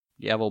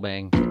Gavel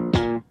bang.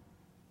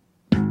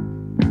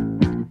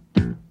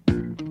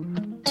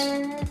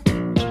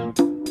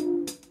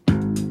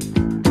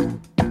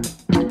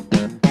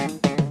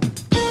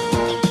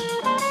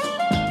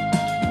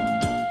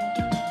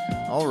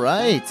 All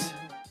right.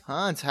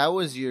 Hans, how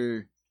was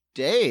your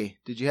day?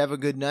 Did you have a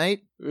good night?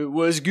 It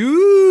was good.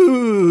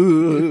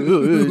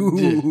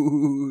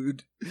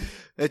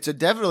 It's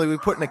definitely, we're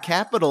putting a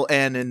capital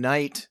N in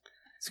night.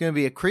 It's going to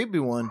be a creepy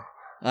one.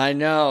 I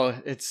know.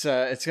 It's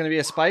going to be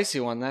a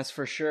spicy one, that's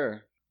for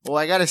sure. Well,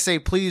 I got to say,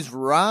 please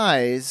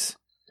rise,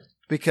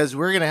 because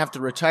we're going to have to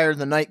retire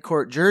the Night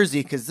Court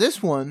jersey, because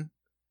this one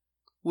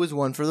was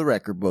one for the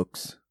record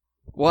books.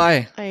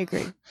 Why? I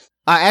agree.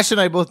 Ash and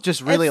I both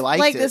just really It's liked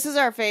like, it. this is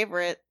our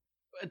favorite.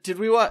 Did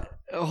we watch?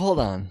 Hold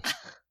on.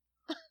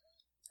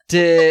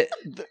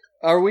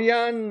 Are we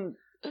on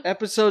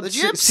episode The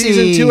Gypsy.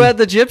 season 2 at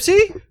the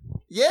Gypsy?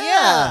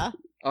 Yeah.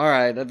 All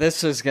right,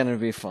 this is going to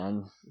be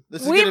fun.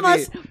 This is We going to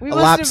must be have been in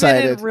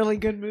lopsided. really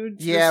good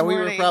moods. Yeah, this we were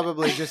morning.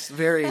 probably just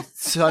very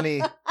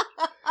sunny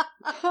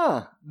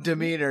Huh.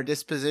 demeanor,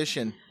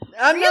 disposition.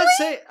 I'm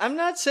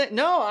not saying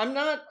no, I'm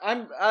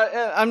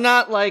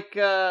not like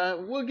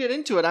we'll get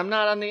into it. I'm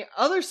not on the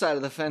other side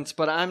of the fence,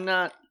 but I'm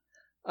not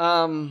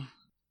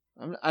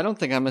I don't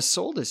think I'm as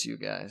sold as you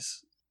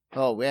guys.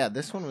 Oh yeah,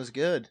 this one was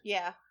good.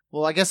 Yeah.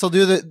 Well, I guess I'll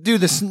do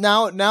this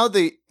now. Now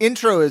the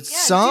intro is Yeah,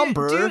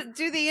 somber.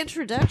 Do the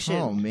introduction.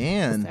 Oh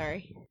man!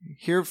 Sorry.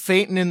 Here,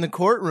 fainting in the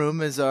courtroom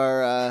is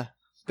our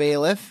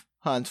bailiff,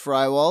 Hans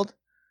Freiwald.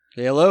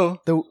 Hello.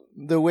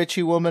 The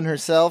witchy woman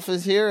herself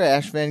is here,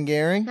 Ash Van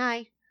Gering.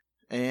 Hi.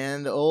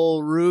 And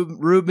old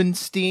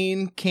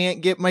Rubenstein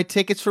can't get my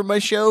tickets for my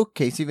show,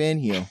 Casey Van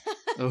Heel.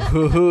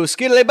 Ooh,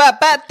 skiddly bop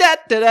bat dat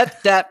da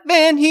da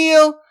Van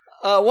Heel.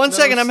 One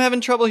second, I'm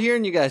having trouble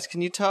hearing you guys.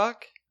 Can you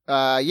talk?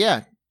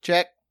 Yeah,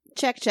 check.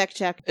 Check.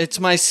 It's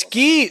my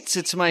skeets.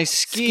 It's my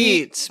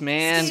skeets,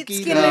 man.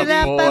 Skeet,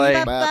 Oh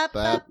boy.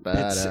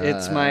 It's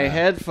It's my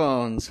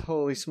headphones.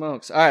 Holy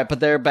smokes. All right, but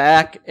they're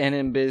back and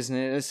in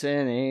business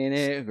and ain't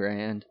it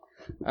grand.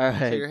 All So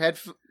right. your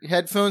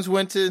headphones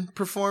went to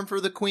perform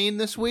for the Queen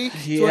this week?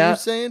 That's what Yeah. you're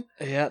saying?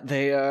 Yeah,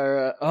 they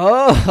are.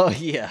 Oh,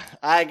 yeah.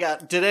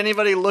 Did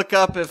anybody look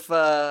up if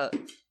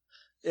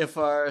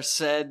our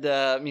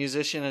said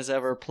musician has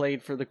ever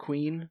played for the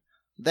Queen?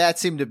 That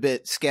seemed a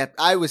bit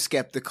I was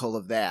skeptical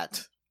of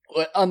that.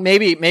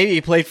 Maybe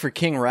he played for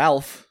King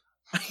Ralph.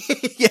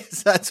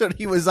 Yes, that's what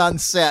he was on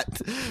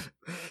set.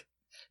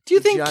 Do you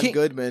think John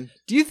Goodman?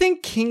 Do you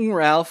think King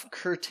Ralph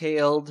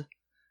curtailed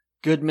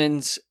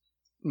Goodman's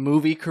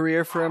movie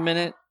career for a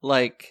minute?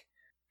 Like,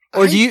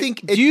 or do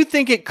you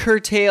think it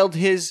curtailed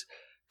his?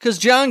 Because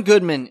John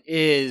Goodman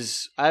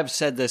is, I've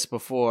said this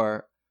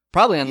before,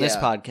 probably on this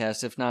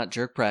podcast, if not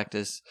Jerk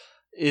Practice,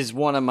 is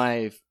one of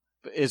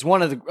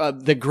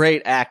the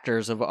great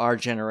actors of our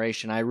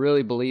generation. I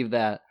really believe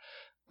that.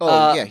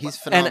 Oh yeah, he's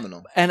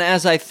phenomenal. And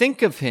as I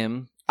think of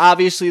him,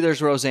 obviously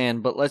there's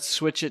Roseanne, but let's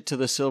switch it to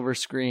the silver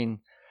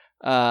screen.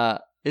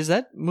 Is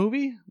that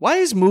movie? Why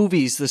is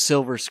movies the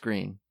silver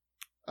screen?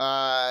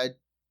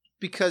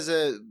 Because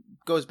it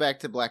goes back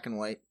to black and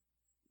white.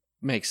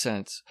 Makes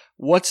sense.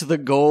 What's the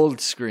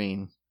gold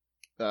screen?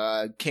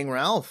 King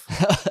Ralph.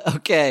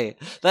 Okay.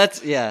 That's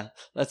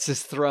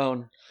his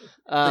throne.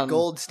 The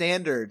gold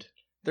standard.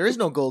 There is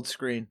no gold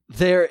screen.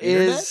 There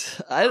Internet?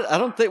 is. I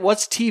don't think.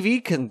 What's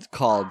TV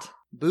called?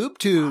 Boob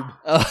tube.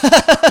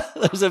 Oh,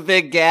 there's a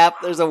big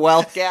gap. There's a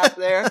wealth gap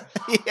there.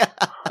 Yeah.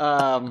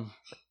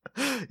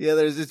 Yeah,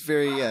 there's this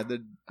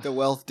the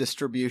wealth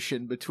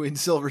distribution between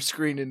silver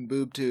screen and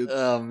boob tube.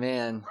 Oh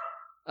man.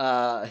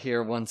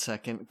 Here, 1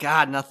 second.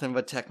 God, nothing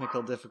but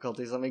technical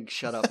difficulties. Let me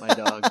shut up my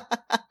dog.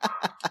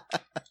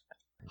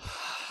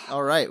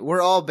 All right,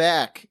 we're all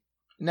back.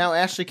 Now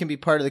Ashley can be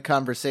part of the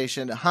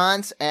conversation.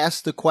 Hans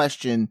asked the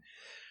question,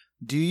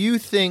 do you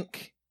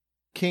think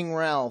King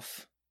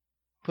Ralph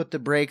put the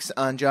brakes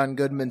on John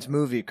Goodman's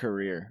movie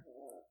career?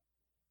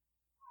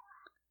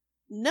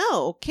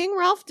 No, King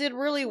Ralph did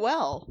really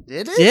well.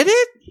 Did it? Did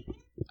it?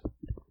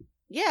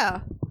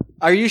 Yeah.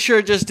 Are you sure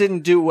it just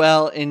didn't do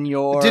well in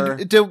your Did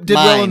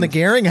well in the mind?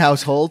 Gehring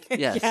household.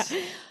 Yes. Yeah.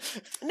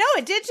 No,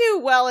 it did do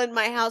well in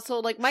my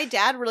household. Like, my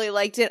dad really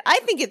liked it. I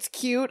think it's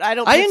cute. I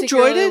don't I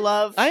particularly enjoyed it.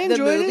 love I the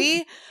enjoyed movie.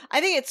 it.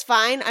 I think it's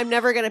fine. I'm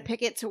never going to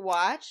pick it to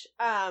watch.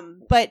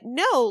 But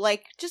no,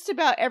 like, just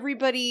about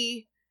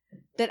everybody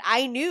that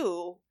I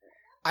knew.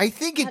 I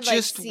think it I'd like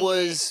just seen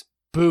was...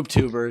 Boob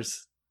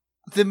tubers.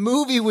 The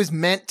movie was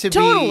meant to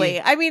Totally.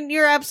 be... I mean,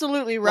 you're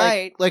absolutely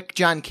right. Like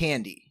John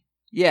Candy.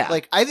 Yeah.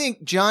 Like, I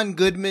think John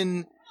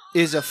Goodman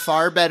is a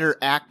far better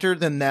actor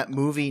than that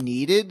movie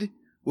needed,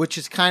 which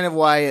is kind of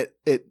why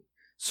it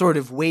sort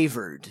of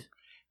wavered.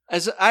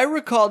 As I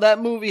recall, that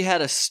movie had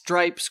a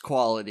Stripes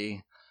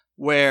quality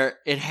where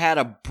it had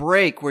a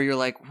break where you're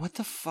like, what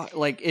the fuck?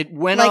 Like, it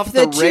went Like off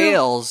the the two-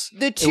 rails.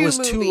 the two It was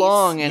too movies.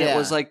 long and Yeah. it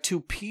was like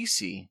too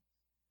piecey.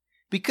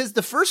 Because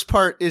the first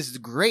part is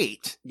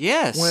great.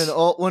 Yes.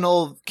 When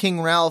old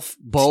King Ralph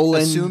Bolin.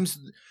 assumes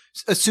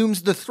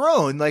assumes the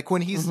throne. Like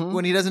when he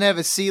doesn't have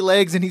his sea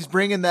legs and he's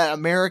bringing that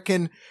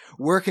American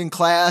working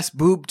class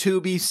boob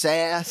tubey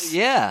sass.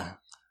 Yeah.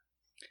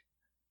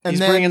 And he's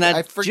then bringing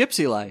that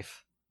gypsy life.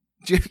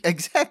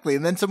 Exactly.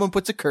 And then someone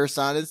puts a curse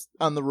on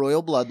the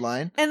royal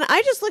bloodline. And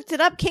I just looked it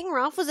up. King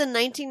Ralph was in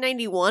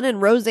 1991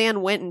 and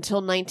Roseanne went until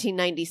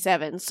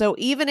 1997. So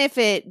even if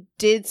it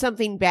did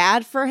something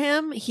bad for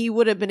him, he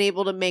would have been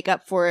able to make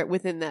up for it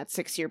within that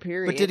 6-year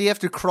period. But did he have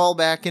to crawl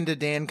back into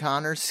Dan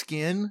Connor's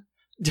skin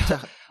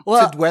to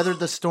weather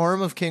the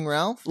storm of King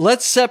Ralph?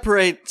 Let's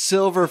separate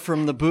Silver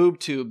from the boob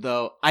tube,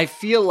 though. I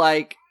feel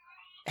like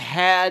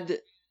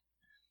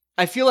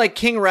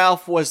King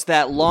Ralph was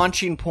that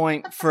launching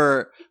point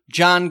for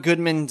John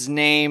Goodman's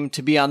name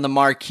to be on the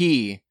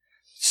marquee,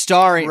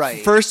 starring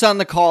first on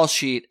the call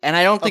sheet, and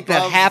I don't think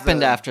that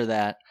happened after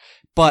that.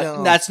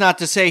 But that's not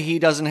to say he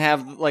doesn't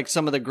have like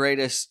some of the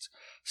greatest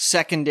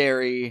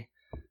secondary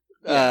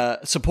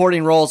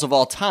supporting roles of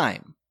all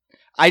time.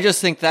 I just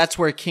think that's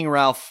where King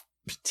Ralph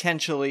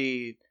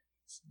potentially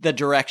the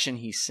direction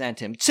he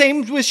sent him.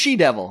 Same with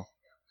She-Devil.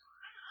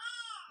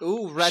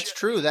 Ooh, that's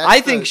true.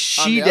 I think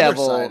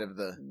She-Devil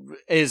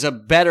is a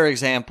better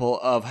example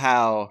of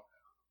how,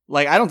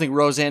 like, I don't think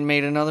Roseanne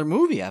made another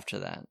movie after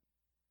that.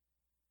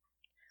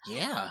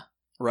 Yeah.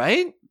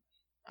 Right?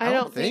 I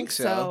don't think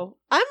so.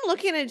 I'm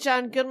looking at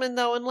John Goodman,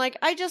 though, and, like,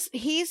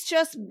 he's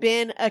just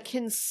been a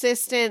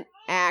consistent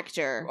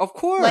actor. Of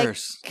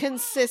course. Like,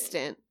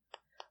 consistent.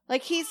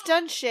 Like, he's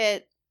done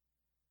shit.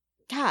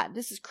 God,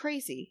 this is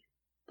crazy.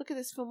 Look at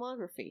this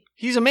filmography.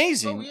 He's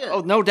amazing. Oh, yeah.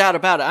 Oh, no doubt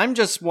about it. I'm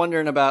just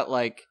wondering about,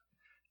 like,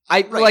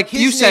 like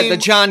you said, the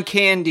John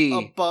Candy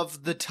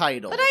above the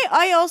title. But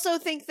I also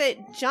think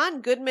that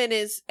John Goodman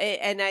is,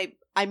 and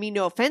I mean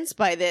no offense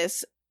by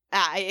this,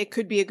 it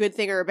could be a good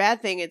thing or a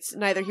bad thing. It's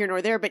neither here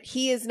nor there, but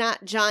he is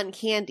not John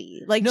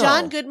Candy. Like, no.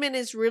 John Goodman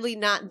is really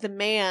not the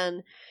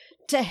man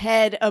to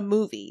head a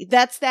movie.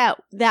 That's that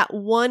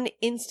one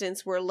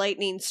instance where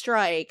lightning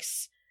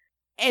strikes,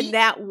 and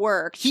that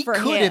worked for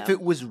him. He could if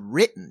it was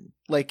written.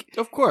 Like,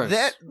 of course.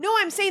 No,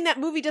 I'm saying that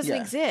movie doesn't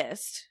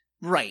exist.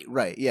 Right,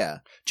 yeah.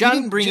 John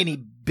didn't bring any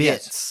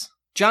bits. Yes.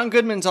 John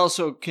Goodman's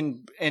also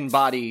can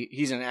embody.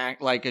 He's an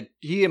act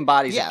he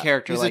embodies a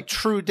character. He's like a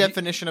true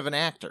definition of an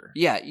actor.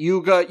 Yeah,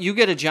 you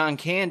get a John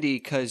Candy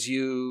because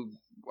you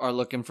are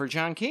looking for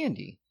John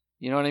Candy.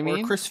 You know what I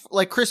mean? Or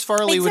Chris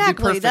Farley would be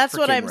perfect. That's for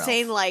what King I'm Ralph.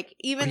 saying. Like,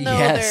 even though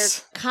they're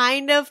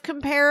kind of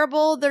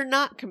comparable, they're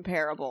not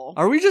comparable.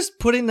 Are we just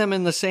putting them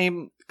in the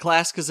same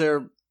class because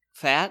they're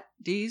fat?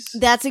 D's?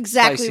 That's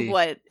exactly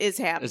what is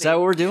happening. Is that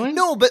what we're doing?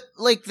 No, but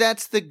like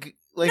that's the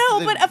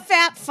but a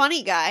fat,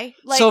 funny guy.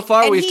 Like, so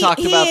far, we've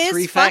talked about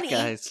 3 fat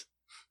guys.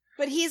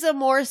 But he's a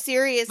more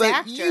serious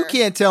actor. You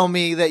can't tell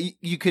me that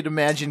you could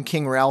imagine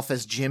King Ralph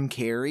as Jim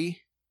Carrey.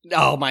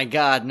 Oh my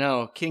God,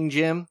 no, King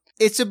Jim.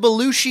 It's a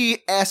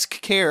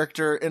Belushi-esque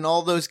character, and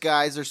all those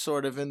guys are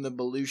sort of in the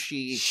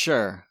Belushi,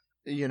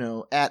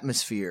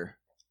 atmosphere.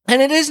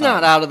 And it is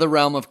not out of the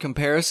realm of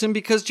comparison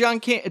because John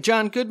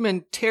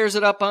Goodman tears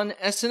it up on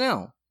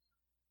SNL.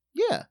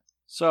 Yeah.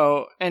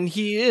 So, and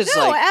he is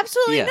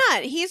absolutely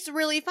not. He's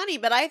really funny,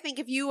 but I think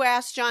if you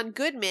ask John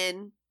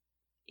Goodman,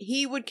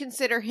 he would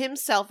consider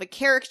himself a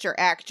character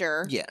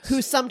actor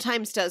who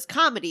sometimes does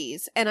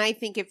comedies. And I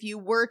think if you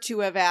were to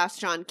have asked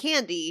John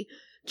Candy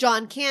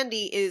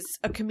is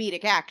a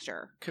comedic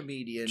actor.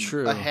 Comedian.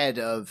 True. Ahead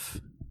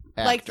of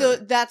actor.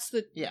 Like that's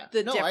the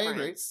difference. I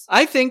agree.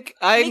 I think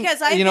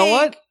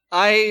what?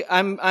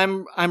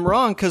 I'm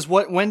wrong because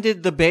when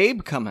did The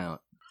Babe come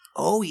out?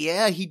 Oh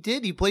yeah, he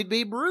did. He played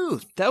Babe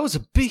Ruth. That was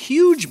a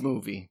huge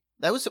movie.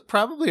 That was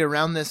probably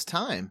around this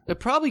time. It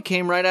probably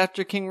came right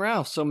after King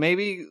Ralph. So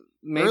maybe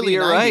early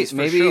you're 90s right.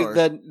 Maybe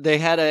sure. they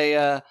had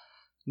a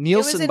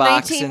Nielsen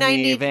box in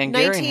the Van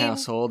Garen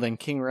household, and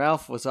King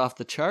Ralph was off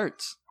the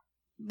charts.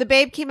 The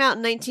Babe came out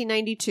in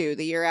 1992,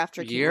 the year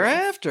after King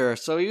Ralph.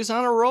 So he was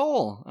on a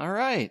roll. All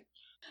right.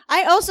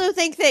 I also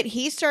think that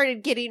he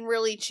started getting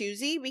really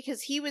choosy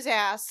because he was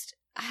asked,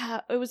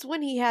 it was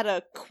when he had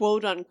a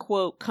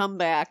quote-unquote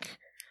comeback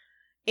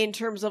in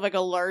terms of like a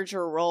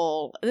larger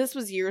role. This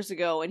was years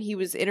ago, and he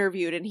was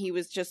interviewed, and he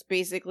was just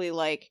basically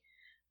like,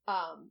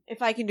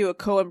 if I can do a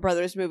Coen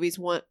Brothers movies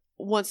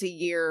once a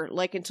year,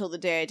 like until the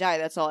day I die,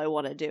 that's all I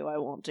want to do. I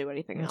won't do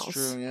anything else.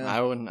 That's true, yeah.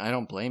 I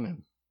don't blame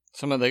him.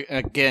 Some of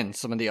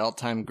the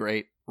all-time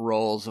great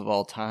roles of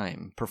all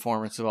time,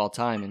 performance of all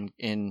time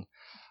in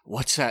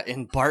what's that,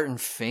 in Barton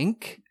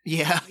Fink?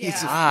 Yeah.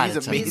 He's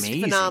amazing.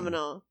 He's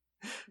phenomenal.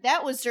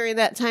 That was during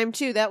that time,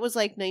 too. That was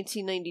like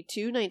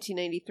 1992,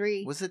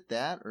 1993. Was it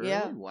that early?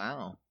 Yeah.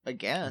 Wow. I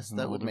guess.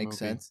 That would make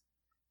sense.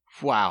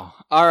 Wow.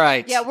 All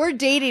right. Yeah, we're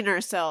dating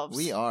ourselves.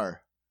 We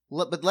are.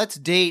 But let's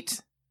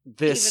date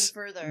this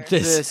even further.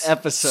 This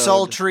episode.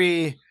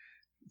 Sultry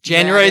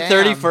January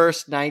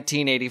 31st,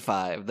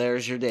 1985.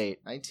 There's your date.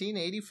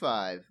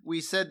 1985.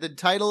 We said the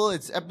title,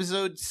 it's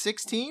episode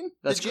 16?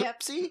 That's the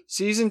Gypsy?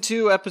 Season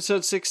 2,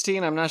 episode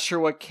 16. I'm not sure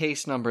what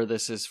case number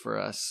this is for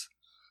us.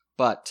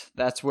 But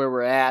that's where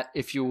we're at.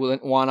 If you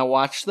want to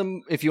watch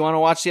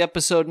the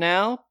episode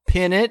now,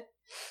 pin it,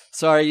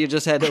 Sorry, you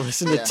just had to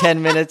listen to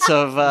 10 minutes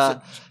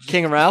of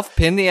King Ralph.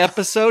 Pin the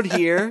episode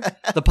here,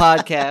 the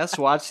podcast.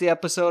 Watch the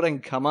episode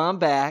and come on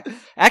back.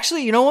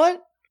 Actually, you know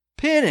what?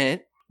 Pin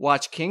it.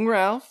 Watch King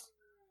Ralph,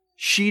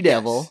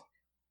 She-Devil,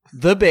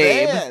 The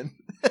Babe,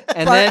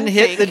 and then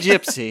hit the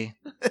Gypsy.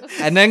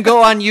 And then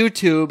go on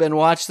YouTube and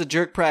watch the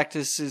Jerk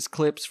Practices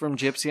clips from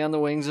Gypsy on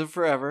the Wings of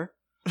Forever,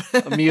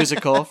 a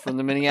musical from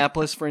the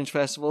Minneapolis Fringe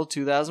Festival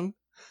 2000,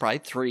 probably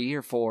 3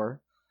 or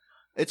 4.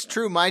 It's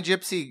true. My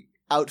Gypsy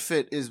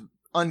outfit is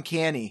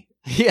uncanny.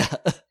 Yeah,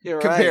 you're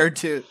compared right.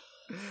 to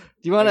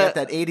you want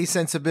that 80s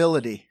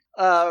sensibility.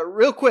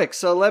 Real quick,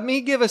 so let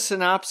me give a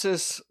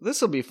synopsis.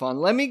 This will be fun.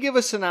 Let me give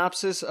a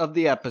synopsis of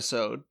the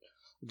episode.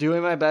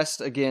 Doing my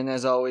best, again,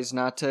 as always,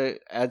 not to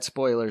add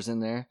spoilers in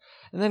there.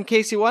 And then,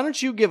 Casey, why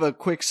don't you give a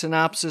quick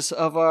synopsis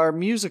of our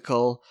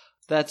musical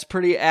that's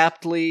pretty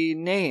aptly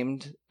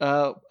named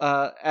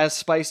as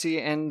spicy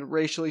and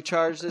racially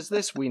charged as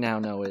this we now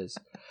know is.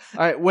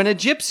 All right, when a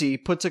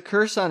gypsy puts a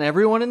curse on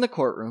everyone in the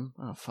courtroom...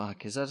 Oh,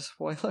 fuck, is that a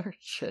spoiler?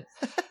 Shit.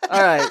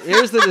 All right,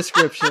 here's the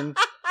description.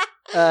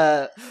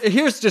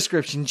 Here's the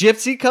description.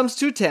 Gypsy comes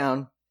to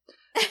town.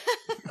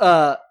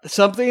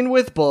 Something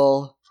with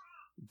bull.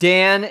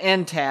 Dan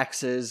and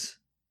taxes.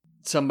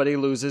 Somebody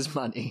loses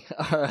money.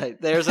 All right,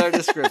 there's our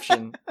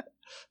description.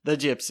 The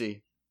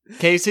Gypsy.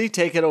 Casey,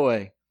 take it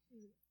away.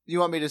 You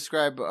want me to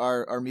describe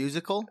our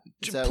musical?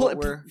 Is that what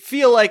we're...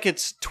 Feel like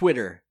it's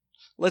Twitter.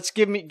 Let's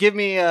give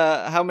me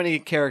how many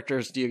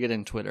characters do you get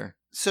in Twitter?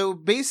 So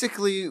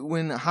basically,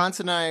 when Hans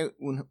and I,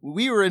 when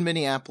we were in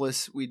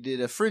Minneapolis, we did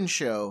a fringe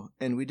show,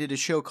 and we did a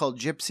show called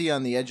Gypsy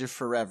on the Edge of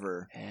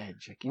Forever,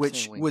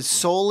 which was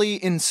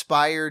solely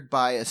inspired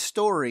by a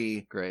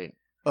story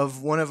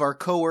of one of our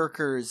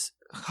coworkers'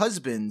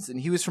 husbands,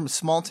 and he was from a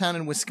small town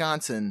in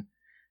Wisconsin,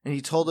 and he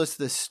told us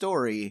this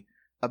story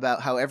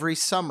about how every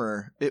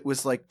summer it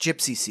was like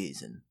gypsy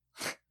season.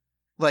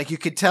 Like you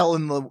could tell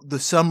in the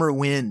summer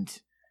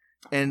wind.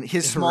 And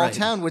his small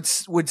town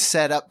would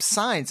set up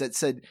signs that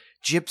said,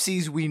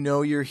 "Gypsies, we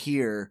know you're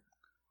here.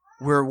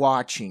 We're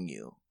watching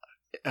you."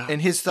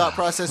 And his thought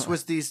process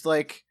was these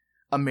like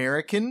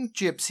American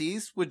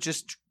gypsies would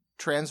just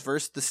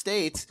transverse the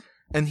states.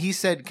 And he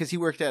said, because he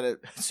worked at a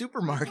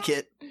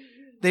supermarket,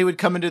 they would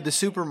come into the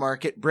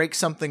supermarket, break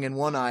something in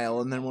one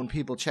aisle, and then when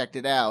people checked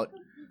it out,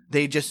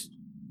 they just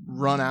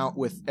run out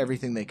with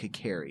everything they could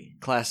carry.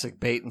 Classic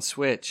bait and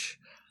switch.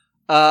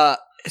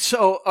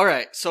 So, all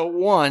right. So,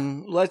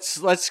 one,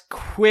 let's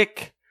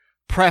quick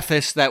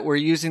preface that we're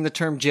using the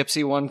term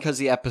gypsy. One, because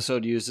the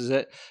episode uses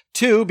it.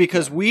 Two,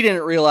 because we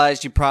didn't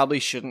realize you probably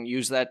shouldn't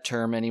use that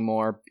term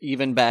anymore.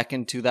 Even back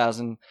in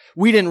 2000,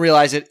 we didn't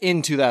realize it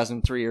in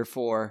 2003 or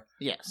 4.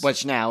 Yes.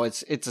 Which now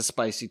it's a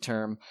spicy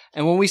term.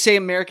 And when we say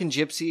American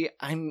Gypsy,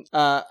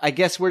 I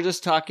guess we're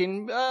just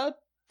talking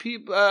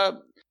people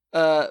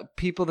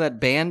that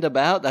band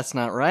about. That's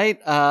not right.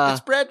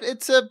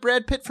 It's a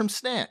Brad Pitt from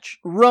Snatch.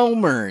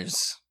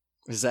 Roamers.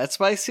 Is that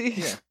spicy?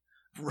 Yeah.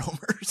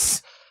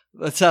 Roamers.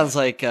 That sounds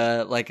like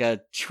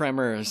a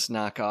Tremors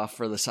knockoff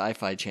for the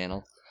Sci-Fi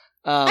Channel.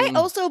 I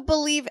also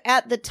believe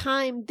at the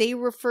time they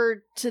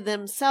referred to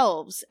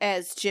themselves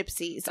as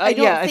gypsies. I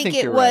don't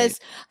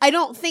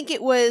think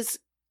it was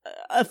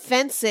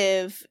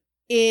offensive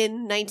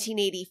in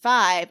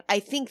 1985. I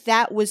think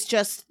that was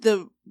just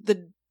the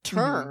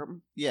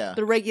term,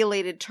 the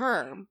regulated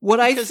term. What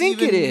I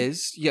think it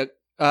is,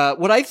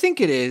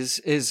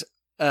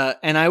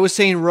 and I was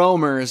saying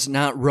roamers,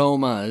 not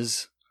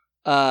Romas.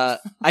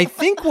 I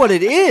think what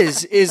it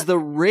is the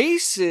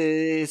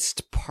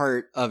racist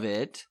part of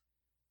it.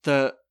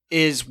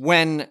 Is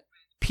when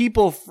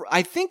people.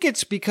 I think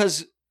it's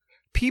because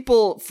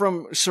people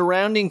from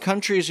surrounding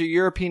countries or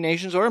European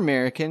nations or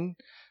American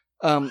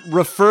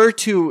refer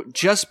to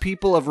just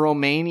people of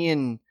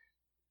Romanian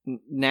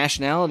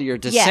nationality or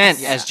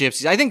descent as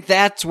gypsies. I think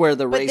that's where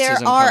the racism comes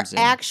in. But there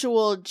are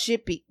actual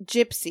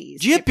gypsies.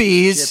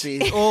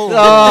 Gyppies?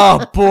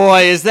 Oh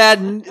boy, is that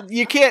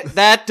you can't?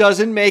 That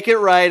doesn't make it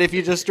right if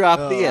you just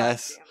drop the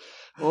S.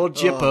 Old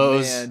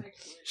Jippos.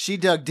 She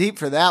dug deep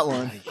for that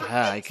one.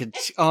 Yeah, I could.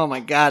 Oh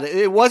my god,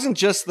 it wasn't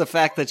just the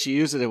fact that she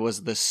used it; it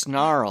was the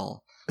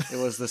snarl. It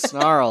was the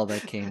snarl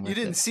that came with it. You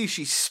didn't see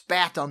she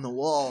spat on the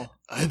wall.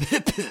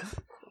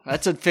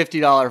 That's a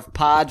 $50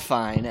 pod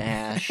fine,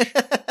 Ash.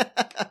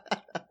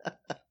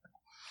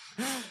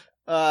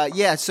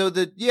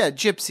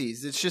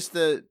 gypsies. It's just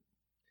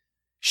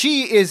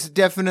she is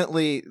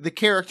definitely, the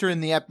character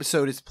in the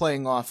episode is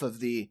playing off of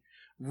the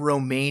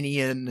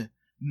Romanian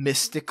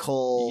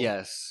mystical,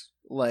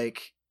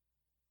 like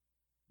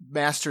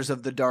masters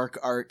of the dark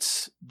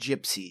arts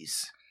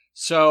gypsies.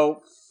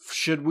 So,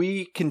 should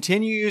we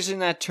continue using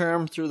that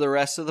term through the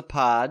rest of the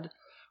pod,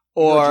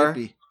 or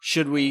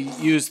should we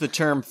use the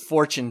term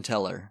fortune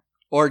teller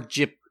or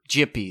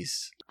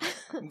gyppies?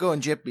 I'm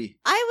going gyppy.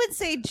 I would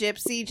say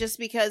gypsy just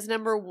because,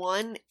 number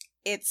one,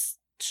 it's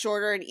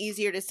shorter and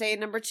easier to say.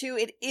 And number two,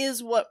 it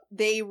is what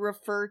they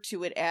refer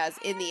to it as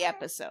in the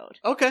episode.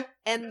 Okay.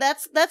 And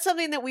that's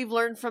something that we've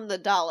learned from the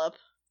dollop.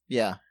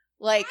 Yeah.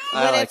 Like,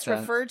 when it's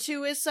referred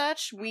to as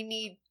such, we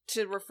need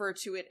to refer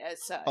to it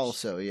as such.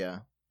 Also, yeah.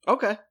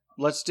 Okay,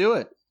 let's do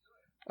it.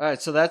 All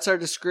right, so that's our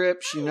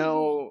description.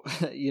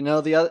 You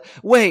know the other.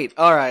 Wait,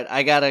 all right,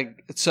 I gotta.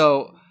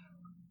 So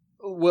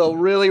we'll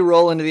really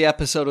roll into the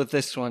episode with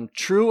this one.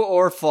 True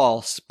or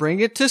false? Bring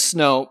it to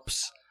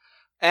Snopes.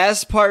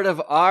 As part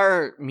of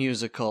our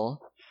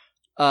musical,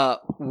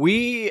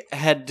 we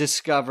had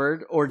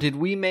discovered, or did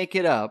we make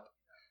it up,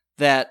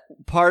 that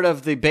part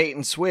of the bait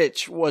and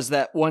switch was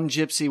that one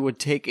gypsy would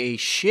take a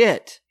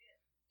shit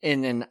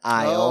in an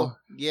aisle. Oh,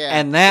 yeah.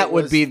 And that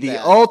would be the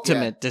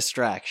ultimate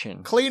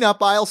distraction. Clean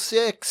up aisle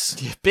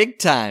 6. Big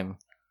time.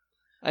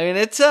 I mean,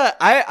 it's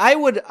I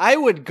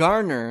would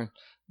garner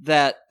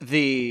that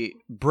the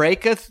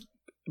breaketh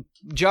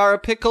jar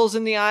of pickles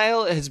in the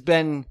aisle has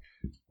been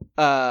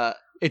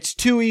it's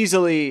too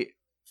easily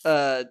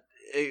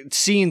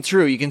seen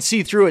through. You can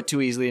see through it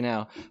too easily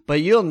now.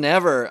 But you'll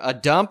never, a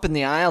dump in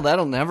the aisle,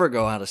 that'll never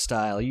go out of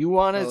style. You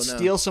want to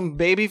steal some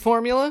baby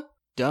formula?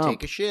 Dump.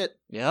 Take a shit.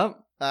 Yep.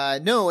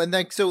 No, and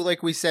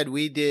like we said,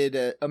 we did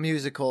a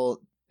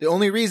musical. The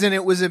only reason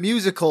it was a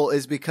musical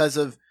is because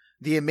of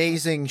the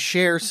amazing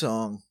Cher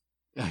song.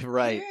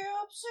 Right.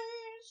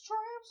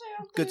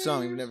 Good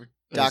song. You've never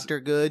Dr.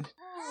 Good.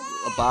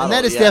 A bottle, and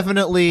that is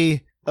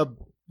definitely a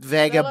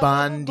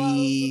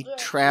vagabondy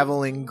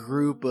traveling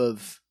group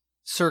of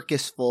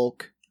circus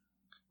folk.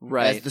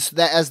 Right.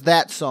 As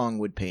that song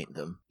would paint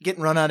them.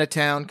 Getting run out of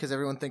town because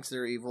everyone thinks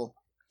they're evil.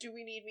 Do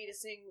we need me to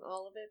sing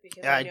all of it?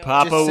 Because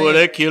Papa would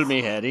have killed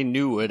me had he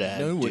knew what I'd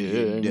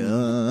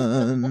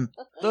done.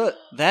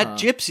 That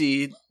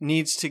gypsy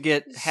needs to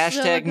get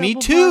hashtag Me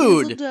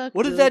Too'd.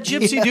 What did that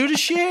gypsy do to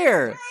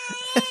Cher?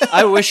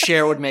 I wish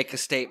Cher would make a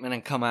statement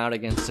and come out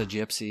against a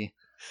gypsy,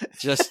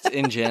 just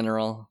in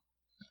general.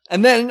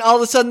 And then all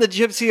of a sudden the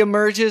gypsy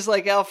emerges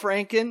like Al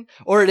Franken,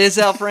 or it is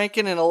Al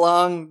Franken in a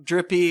long,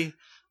 drippy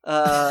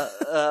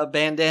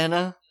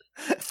bandana.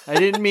 I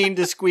didn't mean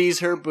to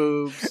squeeze her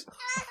boobs.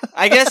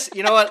 I guess,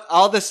 you know what,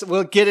 all this,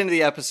 we'll get into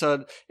the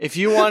episode. If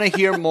you want to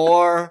hear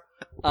more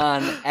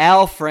on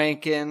Al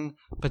Franken,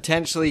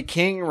 potentially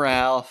King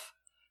Ralph,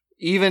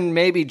 even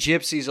maybe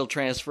gypsies will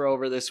transfer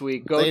over this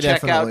week. Go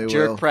check out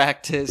Jerk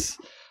Practice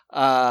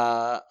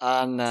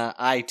on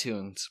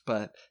iTunes.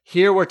 But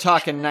here we're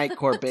talking Night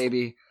Court,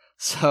 baby.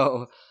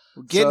 So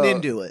we're getting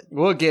into it.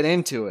 We'll get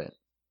into it.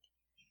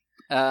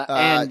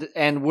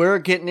 And we're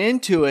getting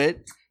into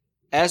it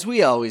as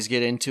we always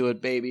get into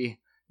it, baby.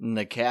 In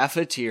the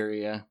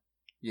cafeteria.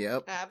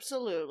 Yep.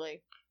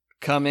 Absolutely.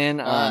 Come in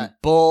on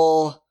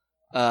Bull,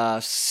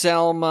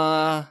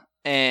 Selma,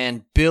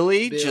 and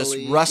Billy just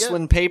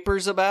rustling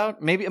papers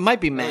about. Maybe it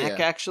might be Mac,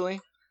 actually.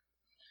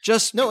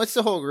 Just no, it's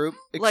the whole group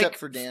except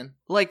for Dan.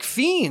 Like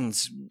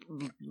fiends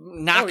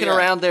knocking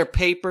around their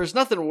papers.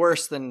 Nothing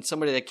worse than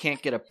somebody that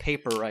can't get a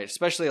paper right,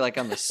 especially like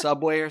on the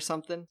subway or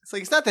something. It's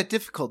like it's not that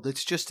difficult.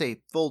 It's just a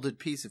folded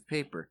piece of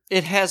paper.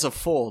 It has a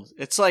fold.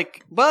 It's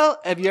like, well,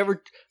 have you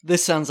ever?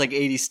 This sounds like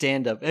 80s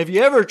stand-up. Have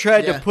you ever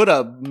tried to put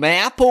a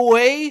map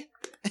away?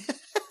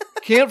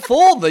 Can't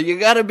fold it. You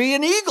got to be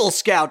an Eagle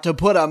Scout to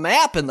put a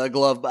map in the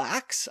glove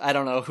box. I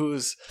don't know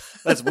who's.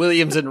 That's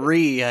Williams and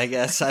Ree, I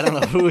guess. I don't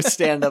know whose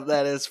stand-up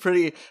that is.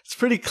 It's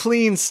pretty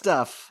clean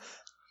stuff.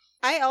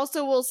 I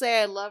also will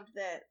say I loved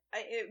that.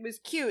 It was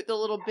cute, the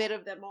little bit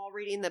of them all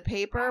reading the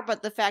paper,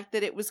 but the fact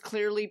that it was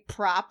clearly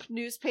prop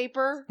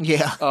newspaper.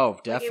 Yeah. Oh,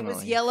 definitely. It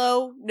was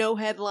yellow, no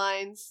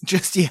headlines.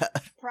 Just,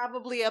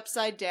 Probably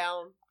upside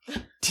down.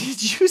 Do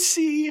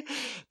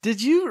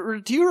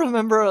you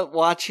remember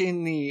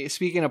watching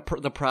speaking of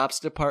the props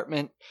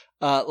department,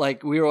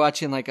 like we were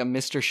watching like a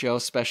Mr. Show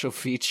special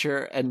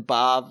feature and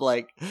Bob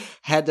like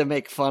had to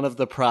make fun of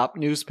the prop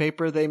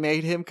newspaper they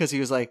made him because he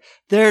was like,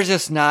 they're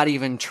just not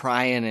even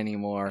trying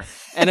anymore.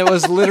 And it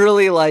was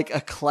literally like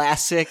a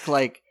classic,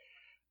 like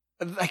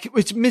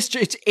it's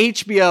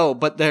HBO,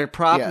 but their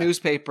prop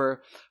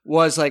newspaper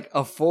was like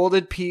a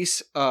folded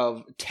piece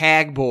of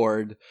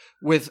tagboard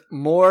with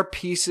more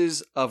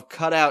pieces of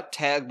cutout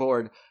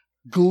tagboard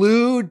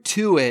glued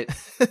to it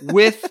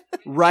with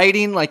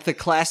writing like the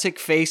classic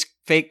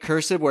fake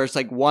cursive where it's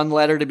like one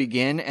letter to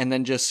begin and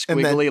then just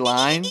squiggly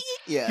line.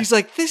 Yeah. He's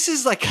like, this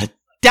is like a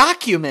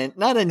document,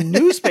 not a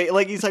newspaper.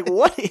 Like, he's like,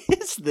 what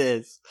is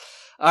this?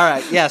 All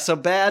right. Yeah. So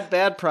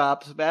bad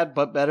props,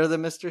 but better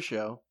than Mr.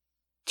 Show.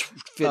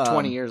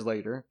 20 years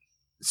later.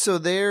 So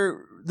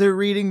they're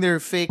reading their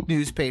fake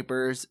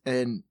newspapers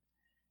and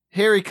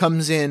Harry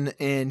comes in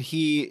and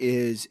he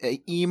is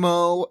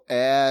emo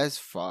as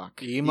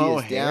fuck. Emo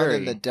he is Harry. Down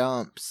in the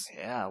dumps.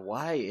 Yeah,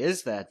 why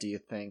is that, do you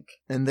think?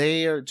 And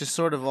they are just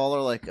sort of all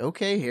are like,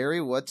 okay,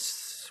 Harry,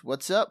 what's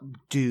up,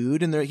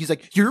 dude? And he's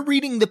like, you're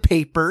reading the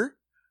paper?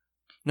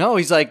 No,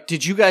 he's like,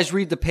 did you guys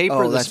read the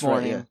paper this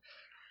morning? Right,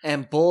 yeah.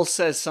 And Bull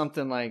says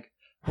something like,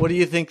 what do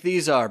you think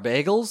these are,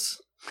 bagels?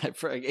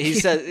 He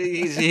says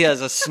he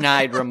has a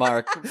snide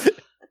remark.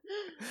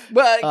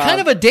 But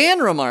kind of a Dan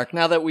remark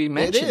now that we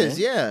mention it. It is,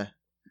 yeah.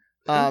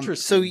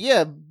 Interesting. So,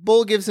 yeah,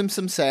 Bull gives him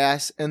some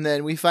sass, and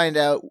then we find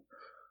out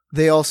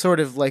they all sort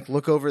of, like,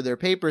 look over their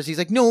papers. He's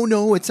like,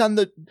 no, it's on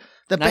the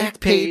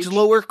back page,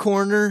 lower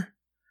corner.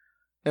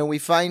 And we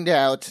find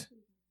out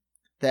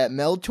that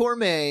Mel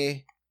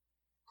Torme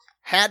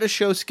had a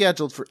show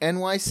scheduled for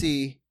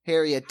NYC.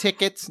 Harry had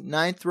tickets,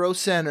 9th row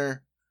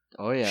center.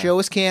 Oh, yeah. Show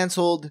was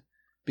canceled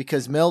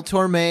because Mel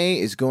Torme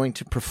is going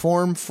to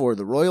perform for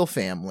the royal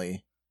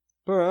family.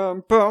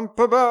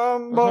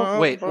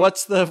 Wait,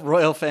 what's the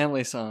royal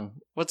family song?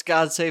 What's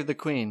God Save the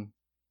Queen?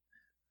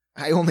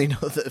 I only know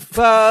the.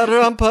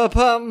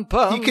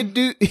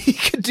 He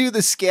could do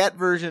the scat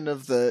version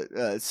of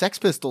the Sex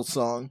Pistols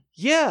song.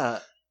 Yeah.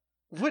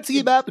 God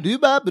Save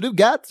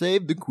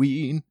the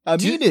Queen. I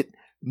mean it,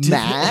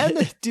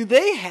 man. Do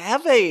they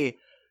have a?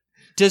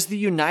 Does the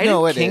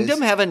United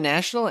Kingdom have a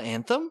national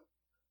anthem?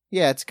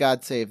 Yeah, it's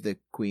God Save the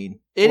Queen.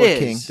 It is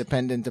King,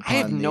 dependent upon. I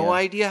have no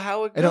idea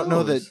how it goes. I don't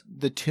know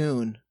the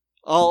tune.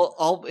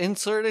 I'll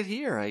insert it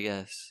here, I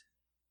guess.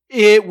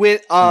 It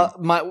with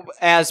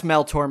as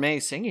Mel Torme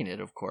singing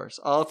it, of course.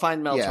 I'll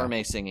find Mel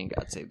Torme singing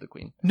 "God Save the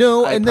Queen."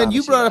 No, and then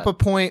you brought up a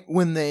point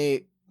when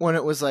it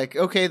was like,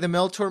 okay, the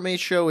Mel Torme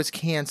show is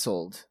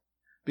canceled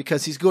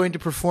because he's going to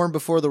perform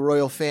before the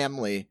royal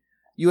family.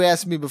 You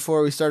asked me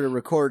before we started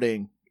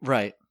recording,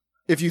 right,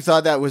 if you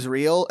thought that was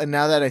real, and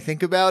now that I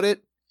think about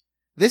it,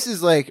 this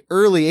is like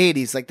early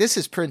 '80s. Like this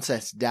is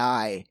Princess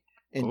Di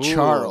and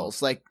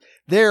Charles. Like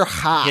they're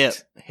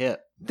hot.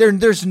 Hip.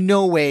 There's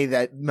no way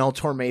that Mel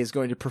Torme is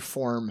going to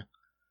perform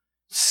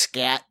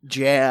scat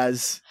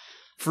jazz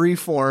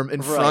freeform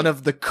in front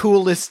of the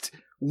coolest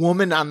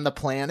woman on the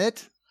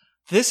planet.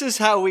 This is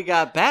how we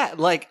got back.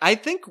 Like, I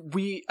think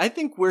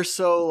we're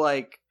so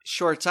like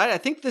short-sighted. I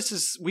think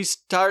we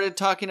started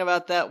talking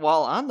about that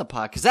while on the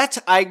pod. Because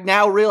I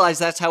now realize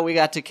that's how we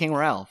got to King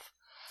Ralph.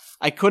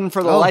 I couldn't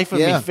for the life of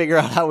me figure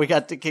out how we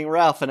got to King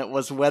Ralph, and it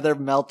was whether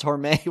Mel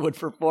Torme would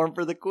perform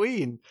for the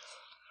Queen.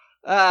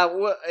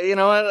 You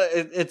know what?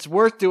 It's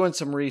worth doing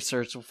some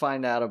research. We'll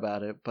find out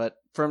about it. But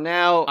from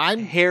now,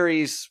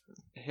 Harry's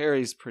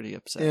pretty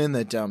upset. In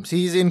the dumps.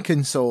 He's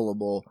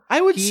inconsolable.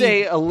 I would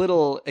say a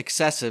little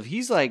excessive.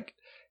 He's like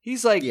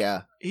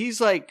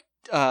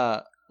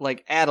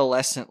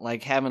adolescent,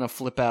 like having a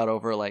flip out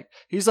over like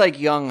he's like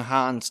young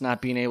Hans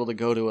not being able to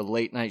go to a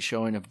late night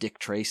showing of Dick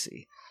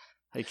Tracy.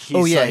 Like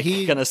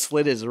he's gonna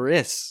slit his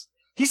wrists.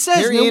 He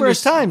says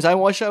numerous times, "I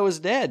wish I was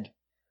dead.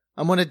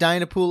 I'm going to die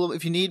in a pool of...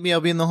 If you need me,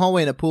 I'll be in the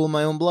hallway in a pool of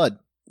my own blood."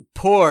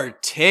 Poor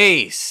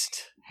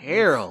taste.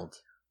 Harold.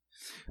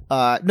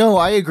 No,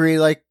 I agree.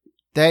 Like,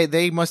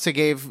 they must have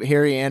gave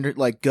Harry Andrew,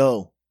 like,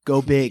 go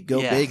big,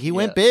 big. He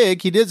went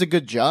big. He did a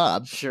good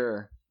job.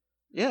 Sure.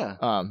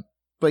 Yeah.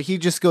 But he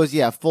just goes,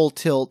 full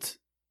tilt,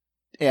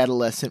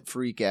 adolescent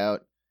freak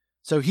out.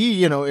 So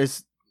he,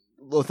 is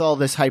with all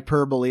this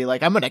hyperbole,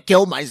 like, I'm going to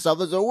kill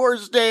myself. It's the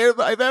worst day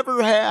I've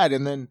ever had.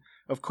 And then,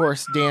 of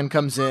course, Dan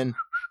comes in.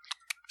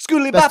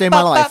 Best day of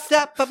my life.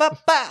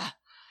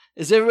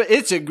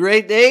 It's a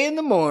great day in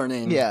the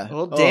morning. Yeah.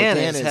 Well, Dan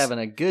is having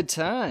a good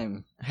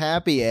time.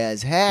 Happy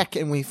as heck.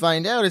 And we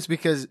find out it's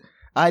because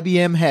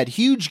IBM had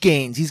huge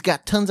gains. He's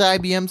got tons of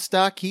IBM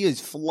stock. He is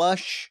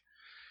flush.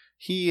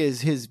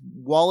 His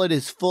wallet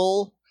is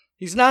full.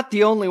 He's not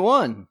the only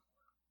one.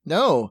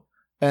 No.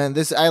 And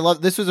this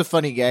was a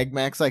funny gag,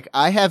 Max. Like,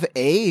 I have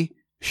a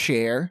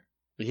share.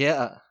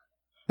 Yeah.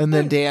 And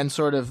then Dan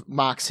sort of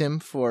mocks him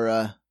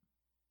for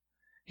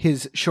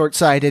his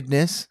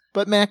short-sightedness,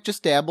 but Mac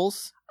just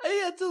dabbles.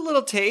 It's a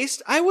little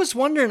taste. I was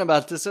wondering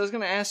about this. I was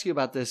going to ask you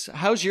about this.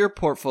 How's your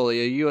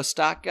portfolio? Are you a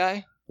stock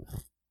guy?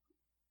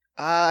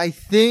 I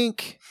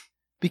think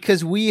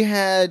because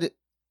when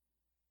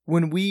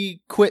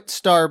we quit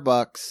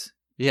Starbucks,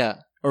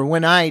 or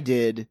when I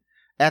did,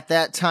 at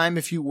that time,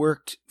 if you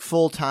worked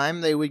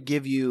full-time, they would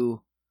give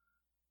you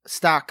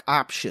stock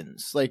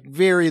options, like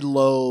very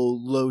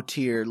low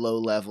tier, low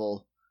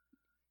level.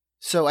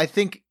 So I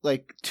think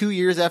like 2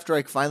 years after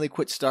I finally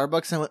quit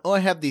Starbucks, I went, I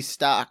have these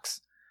stocks.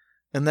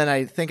 And then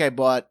I think I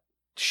bought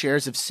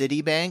shares of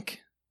Citibank.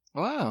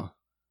 Wow.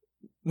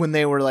 When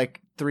they were like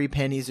 3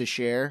 pennies a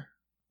share.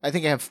 I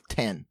think I have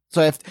 10.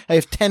 So I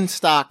have 10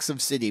 stocks of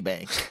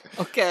Citibank.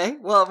 Okay.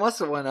 Well, it must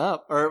have went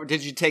up. Or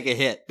did you take a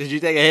hit? Did you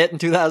take a hit in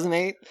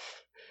 2008?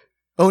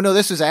 Oh, no,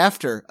 this was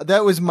after.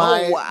 That was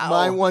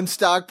my one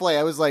stock play.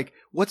 I was like,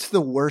 what's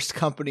the worst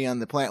company on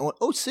the planet? I went,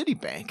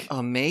 Citibank.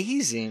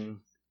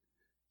 Amazing.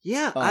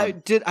 Yeah, I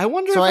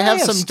wonder if I have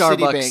some Starbucks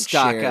Citibank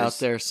stock shares out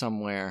there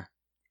somewhere.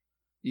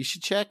 You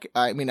should check.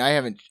 I mean, I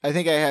haven't. I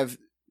think I have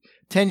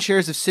 10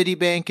 shares of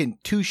Citibank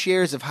and 2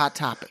 shares of Hot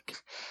Topic.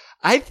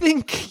 I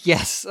think,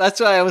 yes,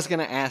 that's what I was going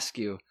to ask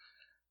you.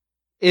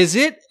 Is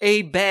it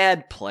a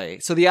bad play?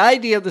 So the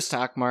idea of the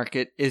stock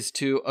market is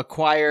to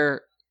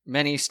acquire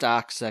many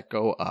stocks that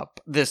go up.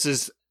 This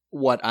is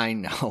what I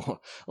know.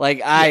 Like,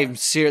 I'm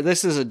serious.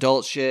 This is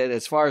adult shit.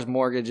 As far as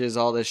mortgages,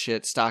 all this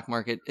shit, stock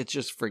market, it's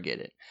just forget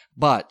it.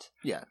 But,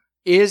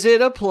 is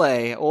it a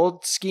play?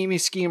 Old Schemy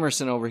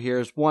Schemerson over here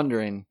is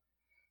wondering,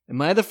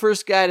 am I the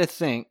first guy to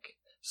think?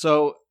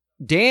 So,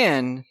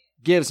 Dan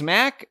gives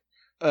Mac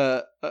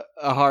a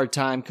hard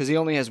time because he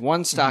only has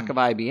one stock of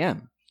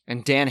IBM,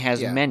 and Dan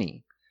has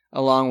many.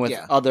 along with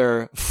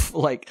other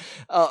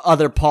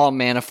other Paul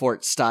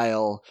Manafort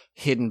style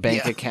hidden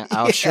bank account,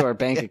 offshore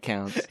bank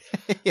accounts.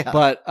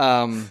 But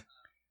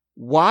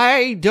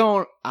why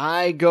don't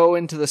I go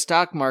into the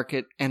stock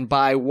market and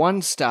buy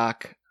one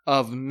stock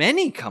of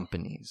many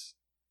companies?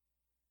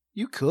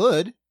 You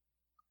could,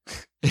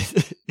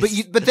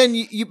 but then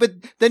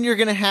you're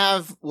gonna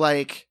have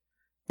like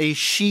a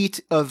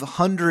sheet of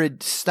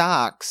 100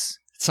 stocks.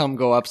 Some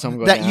go up, some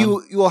go down. That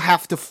you will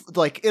have to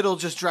it'll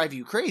just drive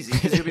you crazy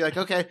because you'll be like,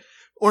 okay,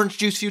 orange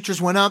juice futures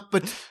went up,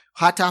 but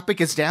Hot Topic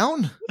is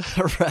down.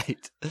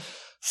 Right.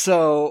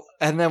 So,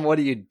 and then what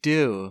do you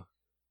do?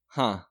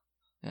 Huh.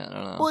 Yeah, I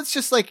don't know. Well, it's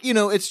just like,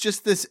 it's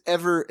just this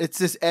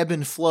ebb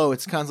and flow.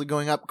 It's constantly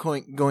going up,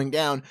 going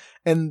down.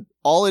 And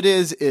all it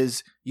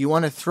is you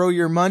want to throw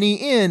your money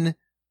in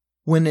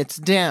when it's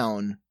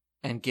down.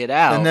 And get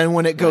out. And then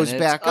when it goes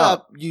back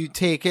up, you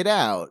take it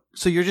out.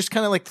 So you're just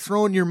kind of like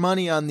throwing your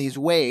money on these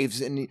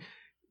waves. And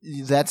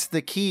that's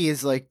the key,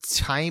 is like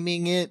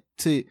timing it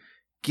to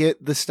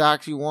get the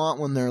stocks you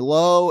want when they're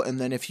low. And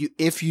then if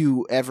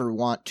you ever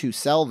want to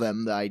sell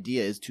them, the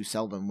idea is to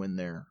sell them when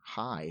they're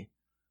high.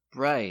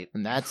 Right.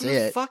 And that's who it.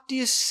 Who the fuck do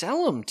you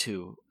sell them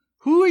to?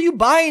 Who are you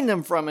buying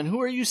them from and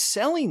who are you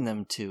selling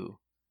them to?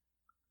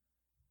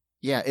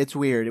 Yeah, it's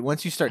weird.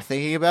 Once you start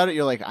thinking about it,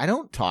 you're like, I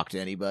don't talk to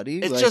anybody.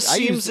 It just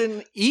seems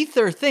an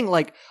ether thing.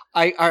 Like,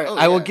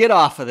 I will get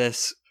off of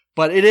this,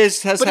 but it has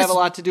to have a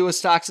lot to do with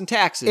stocks and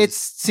taxes. It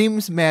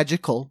seems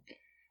magical.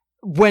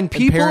 When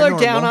people are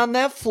down on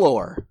that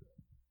floor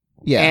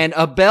and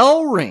a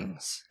bell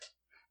rings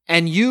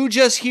and you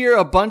just hear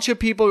a bunch of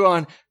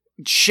people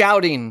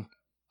shouting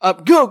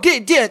up, go,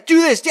 get,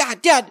 do this,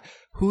 dad.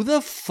 Who the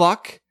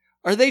fuck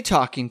are they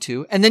talking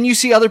to? And then you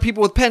see other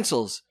people with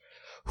pencils.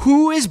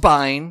 Who is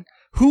buying?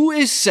 Who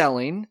is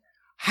selling?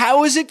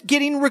 How is it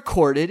getting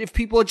recorded if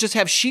people just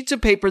have sheets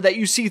of paper that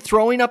you see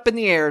throwing up in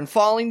the air and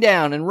falling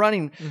down and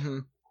running? Mm-hmm.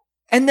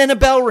 And then a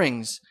bell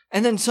rings.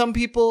 And then some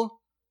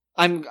people,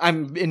 I'm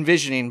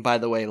envisioning, by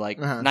the way,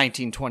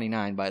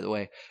 1929, by the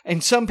way.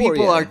 And some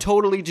people are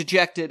totally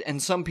dejected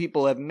and some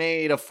people have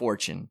made a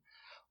fortune.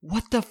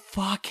 What the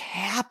fuck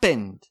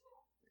happened?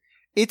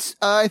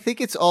 I think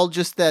it's all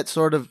just that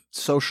sort of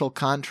social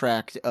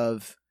contract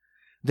of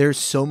there's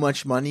so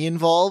much money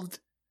involved.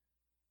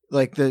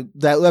 Like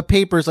that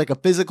paper is like a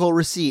physical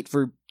receipt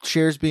for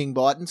shares being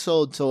bought and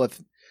sold. So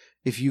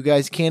if you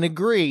guys can't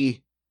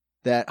agree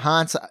that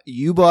Hans,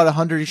 you bought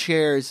 100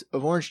 shares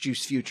of orange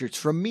juice futures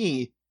from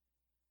me,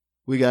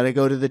 we got to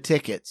go to the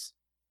tickets.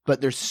 But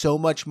there's so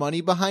much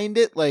money behind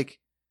it. Like,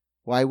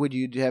 why would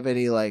you have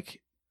any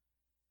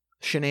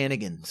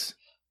shenanigans?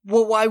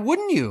 Well, why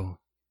wouldn't you?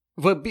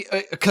 But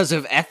because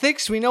of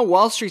ethics, we know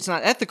Wall Street's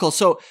not ethical.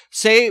 So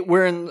say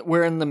we're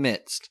in the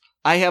midst.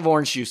 I have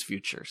orange juice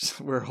futures.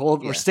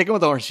 We're sticking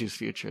with orange juice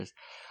futures.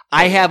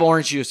 I have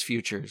orange juice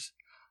futures.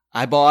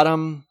 I bought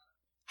them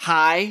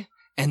high,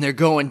 and they're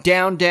going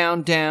down,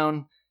 down,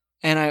 down.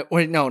 And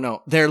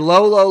they're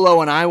low, low,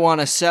 low, and I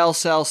want to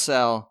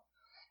sell,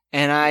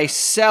 and I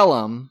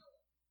sell them,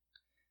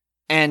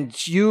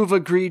 and you've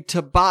agreed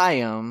to buy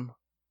them.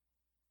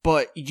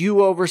 But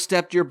you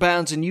overstepped your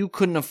bounds and you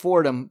couldn't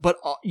afford them. But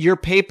your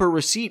paper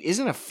receipt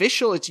isn't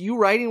official. It's you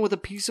writing with a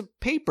piece of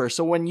paper.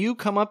 So when you I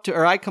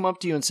come up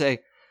to you and say,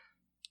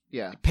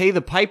 pay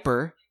the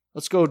piper,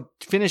 let's go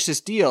finish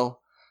this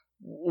deal.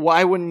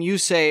 Why wouldn't you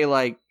say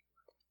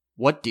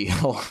what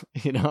deal?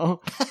 Because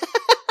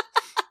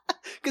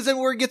then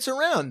word gets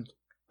around.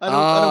 I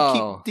don't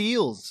keep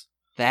deals.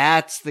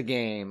 That's the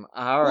game.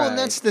 All right. Well, and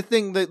that's the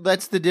thing.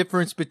 That's the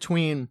difference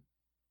between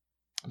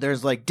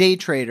there's day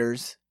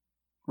traders.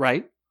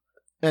 Right.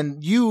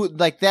 And you,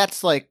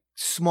 that's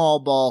small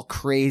ball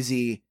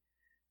crazy.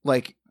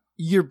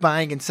 You're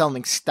buying and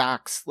selling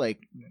stocks,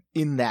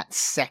 in that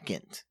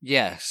second.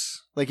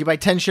 Yes. You buy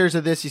 10 shares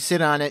of this, you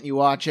sit on it, you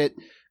watch it,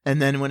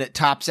 and then when it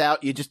tops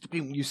out,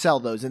 you sell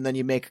those, and then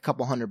you make a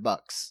couple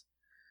 $100.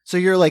 So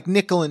you're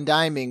nickel and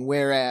diming,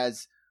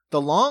 whereas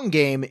the long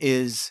game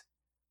is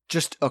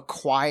just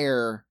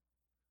acquire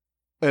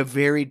a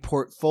varied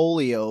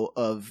portfolio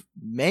of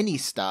many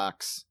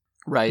stocks.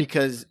 Right.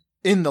 Because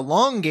in the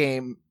long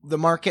game, the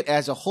market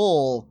as a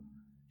whole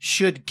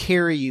should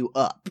carry you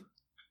up.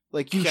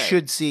 You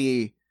should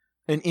see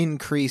an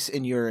increase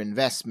in your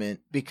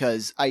investment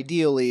because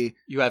ideally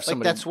you have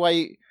somebody. That's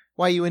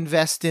why you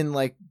invest in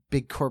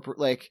big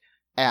corporate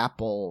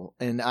Apple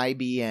and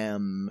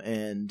IBM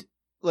and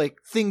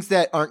things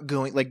that aren't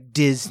going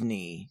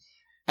Disney.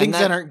 Things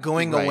that aren't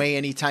going away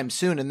anytime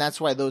soon, and that's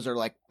why those are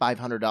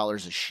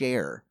 $500 a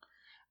share.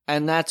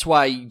 And that's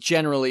why,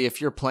 generally,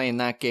 if you're playing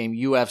that game,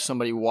 you have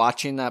somebody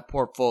watching that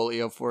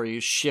portfolio for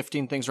you,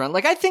 shifting things around.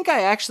 I think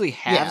I actually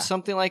have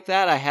something like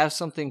that. I have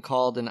something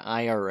called an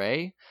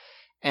IRA.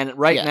 And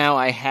right now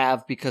I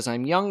have, because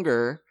I'm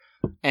younger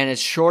and it's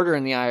shorter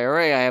in the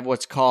IRA, I have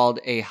what's called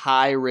a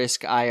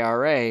high-risk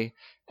IRA.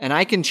 And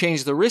I can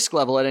change the risk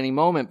level at any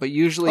moment, but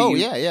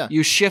usually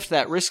you shift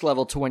that risk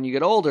level to when you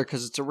get older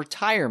because it's a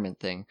retirement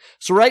thing.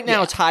 So right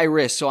now it's high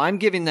risk. So I'm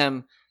giving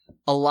them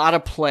a lot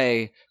of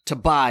play to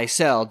buy,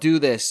 sell, do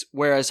this.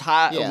 Whereas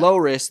low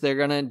risk, they're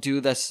going to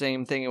do the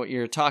same thing what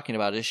you're talking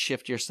about, is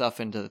shift your stuff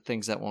into the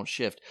things that won't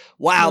shift.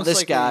 Wow, most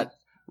this got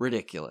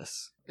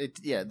ridiculous.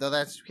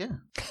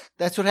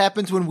 That's what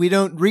happens when we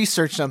don't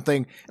research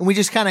something and we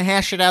just kind of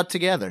hash it out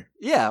together.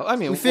 Yeah, I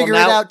mean, we figure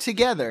it out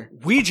together.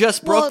 We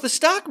just broke the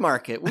stock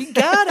market. We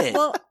got it.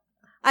 Well,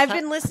 I've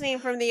been listening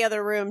from the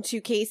other room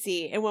to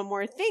Casey, and one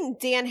more thing,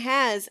 Dan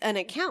has an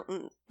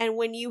accountant, and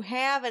when you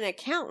have an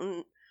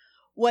accountant,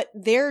 what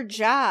their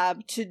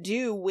job to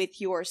do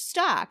with your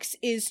stocks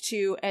is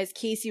to, as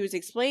Casey was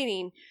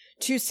explaining,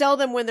 to sell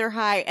them when they're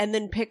high and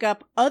then pick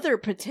up other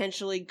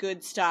potentially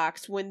good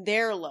stocks when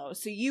they're low.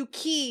 So you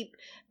keep,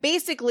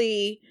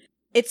 basically,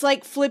 it's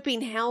like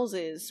flipping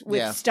houses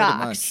with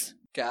stocks.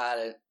 Got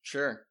it.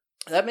 Sure.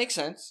 That makes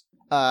sense.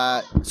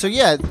 So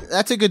yeah,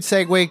 that's a good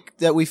segue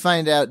that we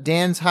find out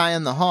Dan's high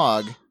on the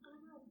hog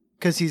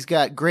because he's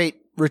got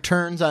great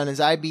returns on his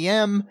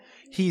IBM.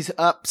 He's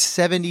up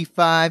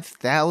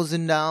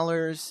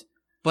 $75,000.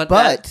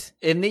 But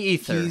in the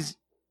ether. He's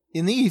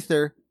in the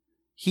ether.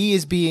 He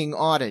is being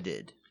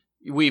audited.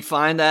 We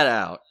find that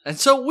out. And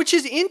so, which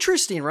is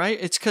interesting, right?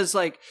 It's because,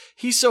 like,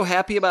 he's so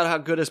happy about how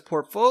good his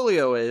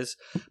portfolio is,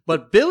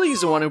 but Billy's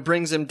the one who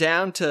brings him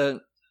down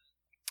to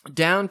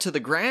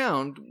the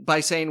ground by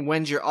saying,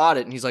 when's your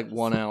audit? And he's like,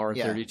 1 hour,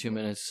 32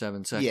 minutes,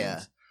 7 seconds.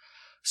 Yeah.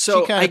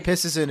 So she kind of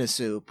pisses in his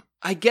soup.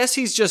 I guess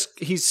he's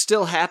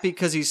still happy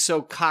because he's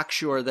so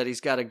cocksure that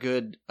he's got a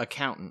good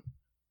accountant.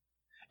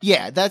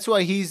 Yeah, that's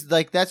why he's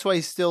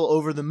still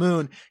over the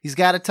moon. He's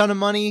got a ton of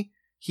money.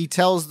 He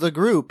tells the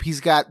group he's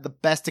got the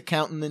best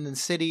accountant in the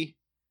city.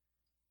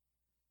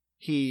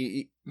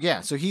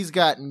 So he's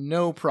got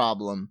no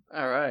problem.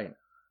 All right.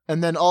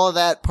 And then all of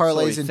that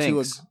parlays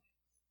into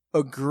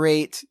a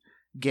great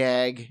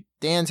gag.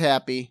 Dan's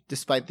happy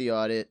despite the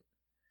audit.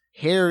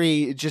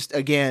 Harry just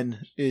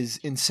again is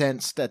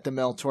incensed at the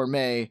Mel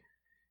Torme.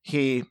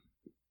 He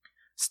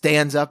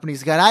stands up and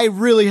he's got, I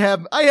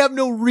have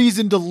no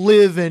reason to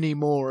live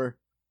anymore.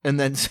 And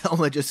then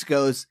Selma just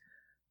goes,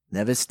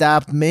 never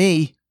stopped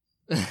me.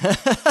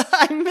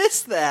 I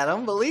missed that.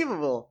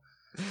 Unbelievable.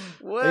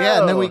 Whoa.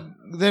 Yeah, and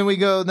then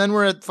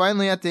we're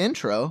finally at the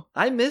intro.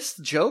 I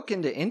missed joke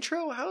into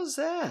intro? How's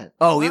that?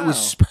 Oh, wow. It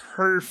was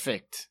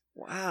perfect.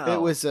 Wow.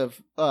 It was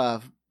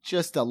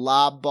just a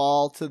lob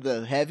ball to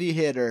the heavy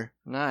hitter.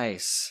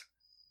 Nice.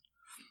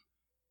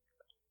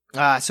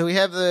 So we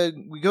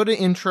go to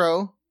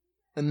intro,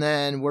 and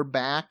then we're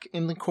back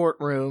in the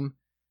courtroom,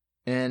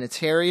 and it's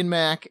Harry and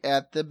Mac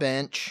at the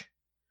bench,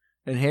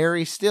 and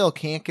Harry still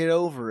can't get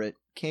over it.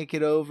 Can't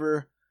get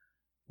over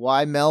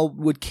why Mel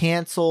would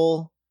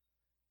cancel.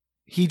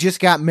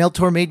 Mel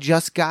Torme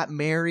just got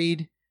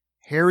married.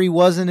 Harry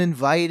wasn't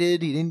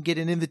invited. He didn't get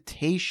an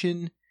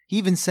invitation. He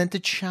even sent a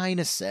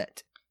China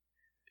set.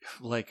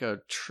 Like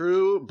a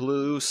true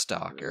blue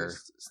stalker.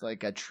 It's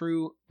like a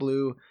true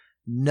blue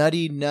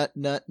nutty nut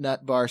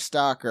bar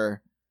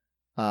stalker.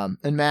 And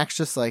Mac's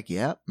just like,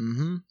 yeah,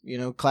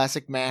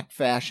 classic Mac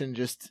fashion,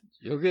 just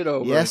you'll get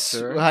over it,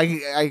 sir.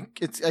 I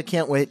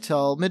can't wait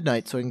till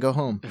midnight so I can go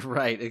home.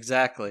 Right,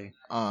 exactly.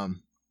 But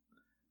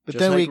just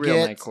then like we real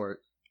get night court.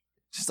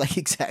 Just like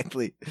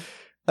exactly.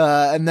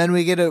 And then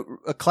we get a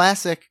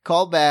classic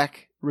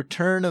callback,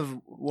 return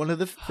of one of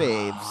the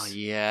faves. Oh,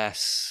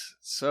 yes.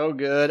 So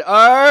good.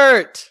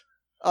 Art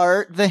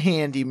the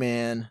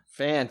handyman.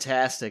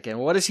 Fantastic. And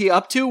what is he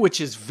up to?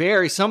 Which is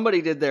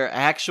somebody did their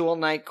actual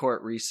night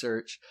court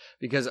research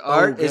because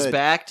Art is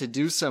back to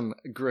do some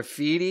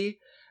graffiti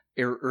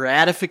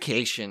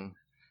ratification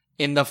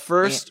in the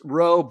first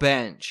row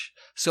bench.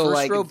 So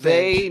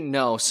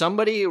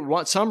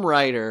some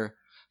writer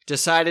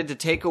decided to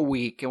take a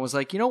week and was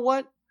like, you know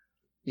what?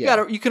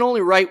 You can only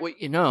write what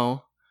you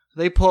know.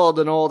 They pulled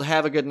an old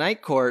Have a Good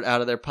Night Court out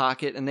of their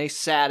pocket and they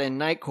sat in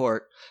night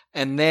court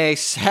and they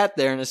sat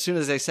there. And as soon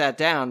as they sat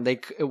down,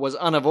 it was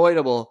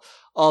unavoidable.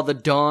 All the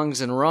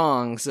dongs and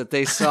wrongs that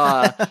they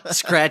saw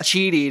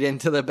scratcheated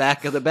into the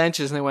back of the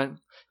benches. And they went,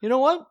 you know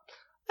what?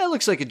 That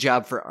looks like a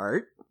job for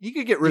Art. You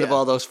could get rid of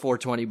all those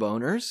 420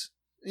 boners.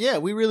 Yeah,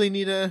 we really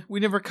we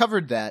never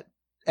covered that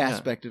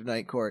aspect of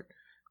night court.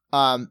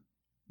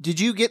 Did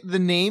you get the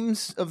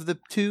names of the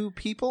two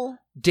people?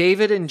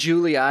 David and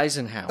Julie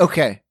Eisenhower.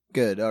 Okay,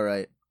 good. All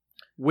right.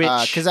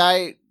 Because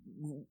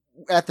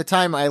at the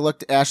time,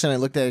 Ashley and I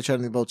looked at each other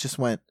and they both just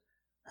went,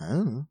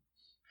 oh.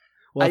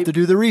 We'll have to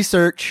do the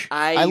research.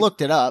 I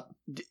looked it up.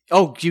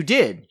 Oh, you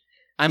did?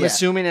 I'm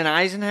assuming an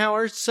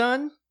Eisenhower's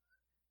son?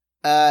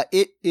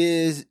 It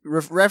is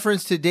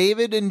reference to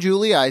David and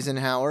Julie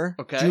Eisenhower.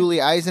 Okay. Julie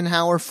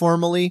Eisenhower,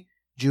 formerly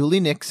Julie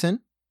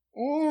Nixon.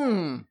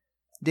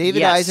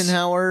 David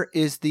Eisenhower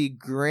is the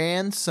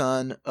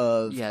grandson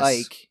of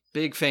Ike.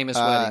 Big famous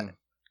wedding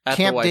at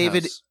Camp the White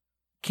House.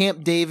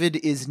 Camp David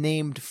is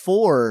named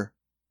for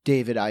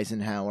David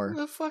Eisenhower. Get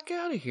the fuck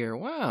out of here.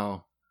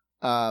 Wow.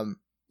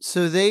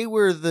 So they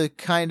were the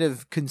kind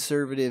of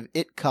conservative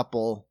it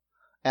couple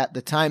at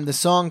the time. The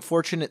song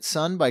Fortunate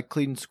Son by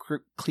Creedence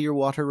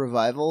Clearwater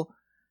Revival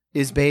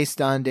is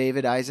based on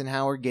David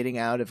Eisenhower getting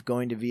out of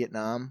going to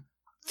Vietnam.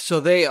 So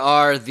they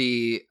are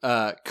the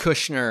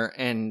Kushner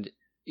and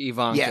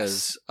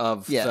Ivankas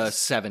of the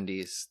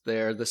 70s.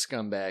 They're the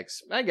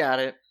scumbags. I got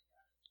it.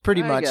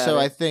 Pretty much. So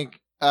I think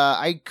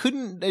I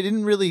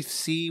didn't really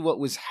see what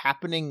was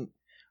happening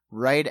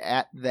right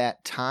at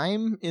that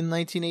time in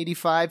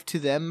 1985 to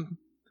them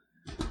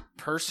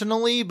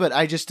personally, but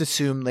I just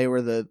assumed they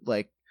were the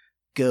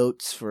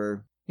goats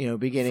for,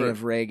 beginning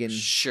of Reagan.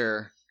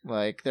 Sure.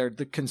 Like they're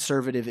the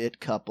conservative it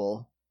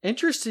couple.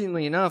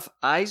 Interestingly enough,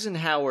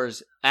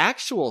 Eisenhower's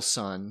actual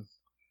son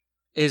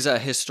is a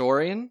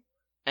historian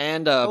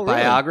and a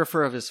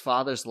biographer of his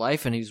father's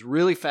life, and he's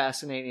really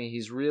fascinating.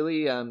 He's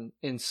really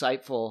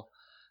insightful.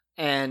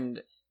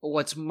 And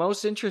what's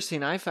most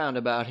interesting I found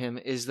about him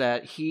is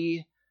that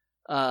he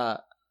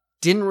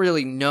didn't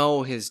really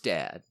know his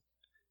dad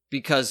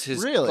because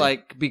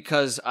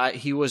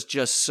he was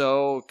just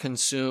so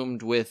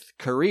consumed with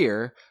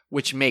career,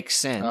 which makes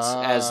sense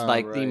as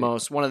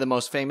one of the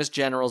most famous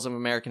generals of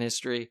American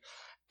history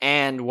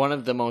and one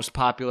of the most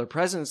popular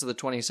presidents of the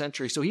 20th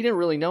century. So he didn't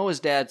really know his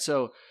dad.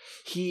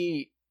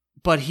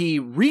 But he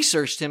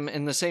researched him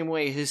in the same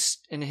way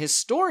an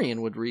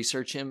historian would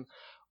research him,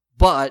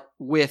 but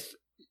with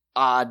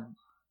odd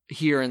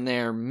here and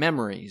there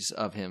memories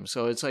of him.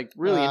 So it's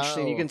really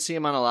interesting. You can see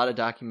him on a lot of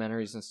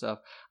documentaries and stuff.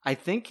 I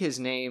think his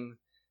name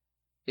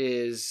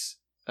is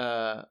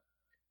Dwight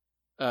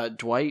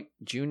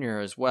Jr.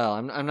 as well.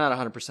 I'm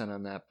not 100%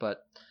 on that,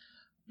 but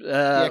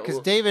because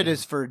David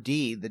is for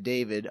D,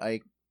 the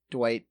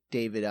Dwight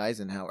David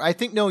Eisenhower. I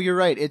think you're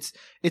right. It's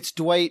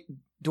Dwight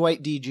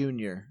D.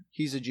 Jr.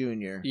 He's a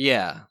junior.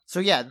 Yeah.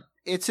 So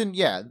it's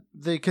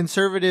the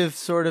conservative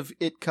sort of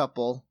it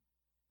couple,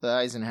 the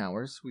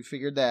Eisenhowers. We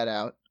figured that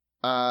out.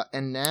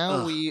 And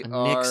now we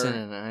are Nixon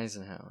and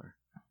Eisenhower.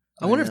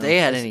 I wonder if they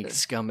had any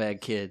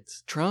scumbag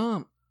kids.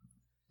 Trump.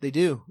 They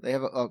do. They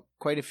have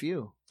quite a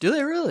few. Do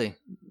they really?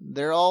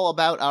 They're all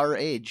about our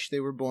age. They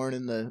were born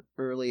in the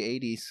early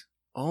 80s.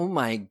 Oh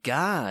my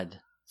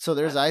God. So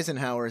there's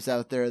Eisenhowers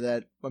out there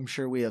that I'm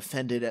sure we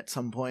offended at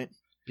some point.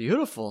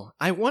 Beautiful.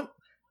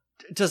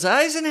 Does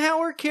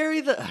Eisenhower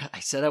carry I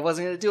said I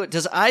wasn't going to do it.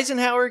 Does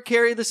Eisenhower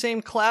carry the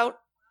same clout?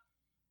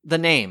 The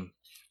name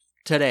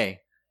today.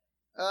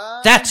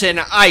 That's an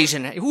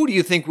Eisenhower. Who do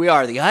you think we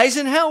are? The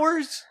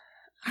Eisenhowers?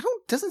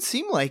 Doesn't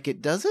seem like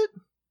it, does it?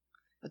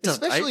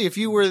 Especially if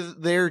you were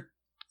their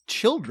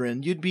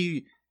children, you'd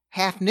be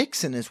half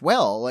Nixon as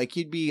well.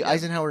 You'd be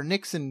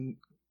Eisenhower-Nixon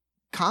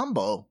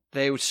combo.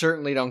 They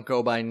certainly don't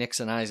go by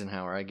Nixon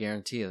Eisenhower. I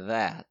guarantee you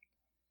that.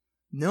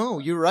 No,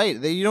 you're right.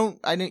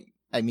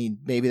 I mean,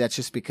 maybe that's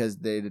just because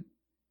they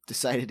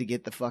decided to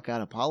get the fuck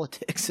out of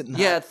politics. And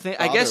I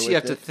guess you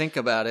have to think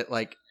about it.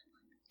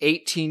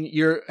 18,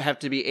 you have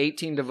to be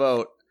 18 to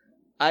vote.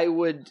 I'd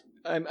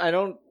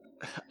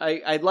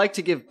like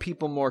to give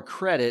people more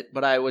credit,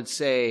 but I would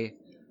say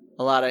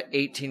a lot of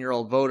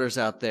 18-year-old voters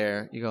out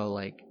there, you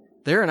go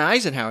they're an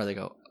Eisenhower. They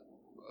go,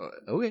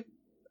 okay.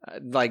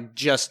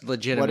 Just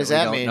legitimately what does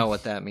that don't mean? Know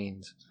what that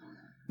means.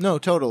 No,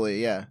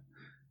 totally, yeah.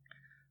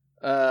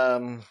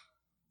 And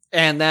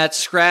that's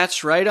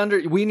scratched right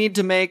under. We need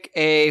to make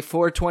a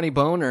 420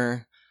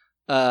 boner,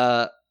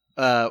 and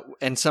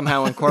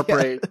somehow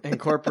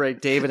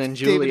incorporate David and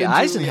Julie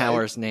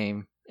Eisenhower's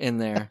name in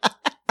there.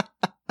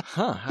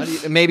 Huh? How do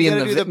you maybe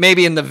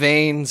in the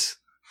veins?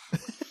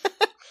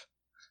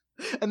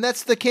 And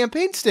that's the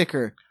campaign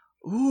sticker.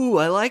 Ooh,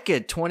 I like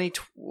it.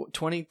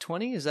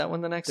 2020 is that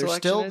when the next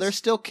election is? They're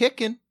still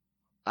kicking.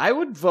 I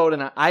would vote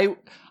I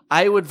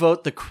would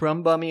vote the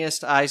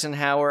crumbummiest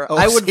Eisenhower. Oh,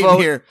 I would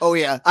vote here. Oh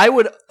yeah. I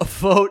would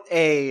vote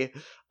a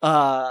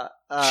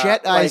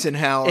Chet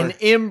Eisenhower, an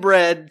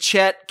inbred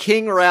Chet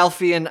King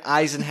Ralphian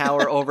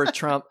Eisenhower over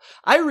Trump.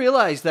 I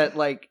realized that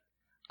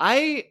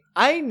I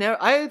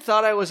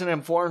thought I was an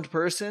informed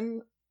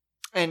person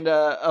and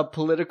a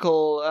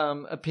political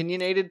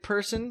opinionated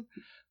person,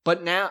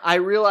 but now I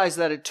realize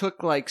that it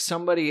took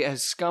somebody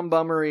as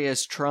scumbummery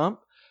as Trump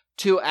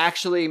to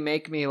actually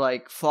make me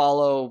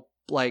follow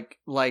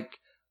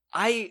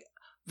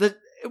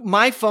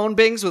my phone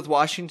bings with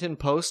Washington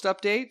Post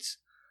updates,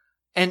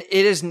 and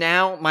it is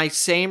now my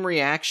same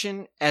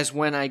reaction as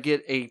when I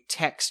get a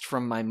text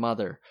from my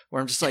mother,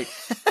 where I'm just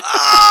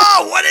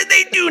oh, what did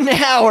they do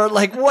now? Or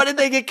what did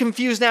they get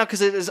confused now?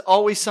 Because it is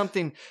always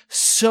something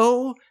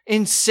so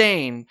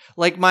insane.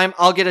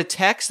 I'll get a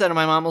text that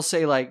my mom will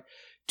say,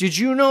 did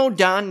you know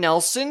Don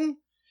Nelson?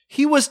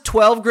 He was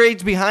 12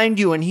 grades behind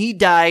you and he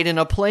died in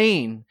a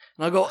plane.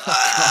 And I'll go,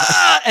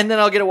 and then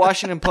I'll get a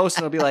Washington Post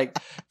and it'll be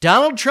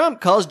Donald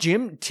Trump calls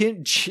Kim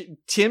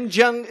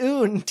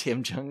Jong-un.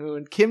 Kim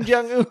Jong-un.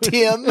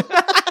 Tim.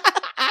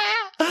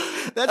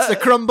 That's the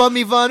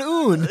Crumbummy Von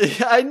Un.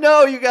 I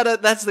know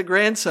that's the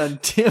grandson,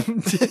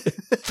 Tim.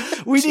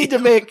 We need to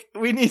make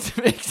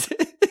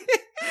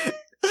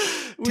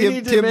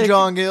Tim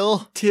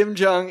Jong-il. Tim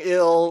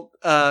Jong-il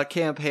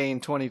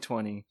campaign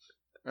 2020.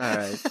 All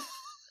right.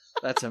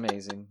 That's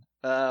amazing.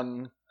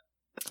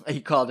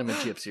 He called him a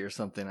gypsy or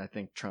something, I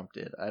think Trump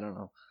did. I don't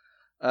know.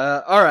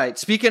 All right.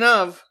 Speaking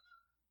of,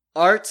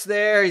 Art's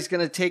there. He's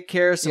going to take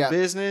care of some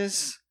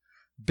business.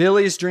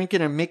 Billy's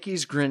drinking a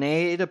Mickey's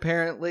grenade,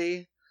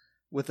 apparently,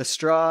 with a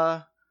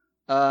straw.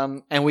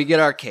 And we get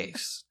our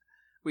case.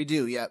 We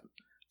do, yep.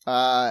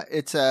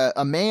 It's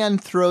a man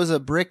throws a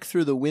brick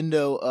through the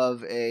window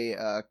of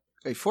a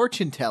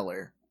fortune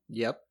teller.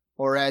 Yep.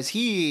 Or as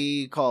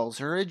he calls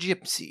her, a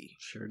gypsy.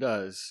 Sure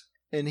does.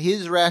 And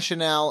his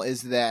rationale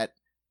is that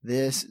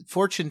this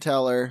fortune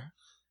teller,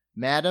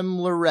 Madame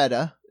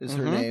Loretta is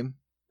her name,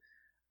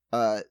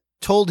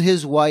 told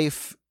his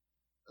wife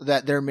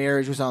that their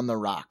marriage was on the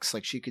rocks,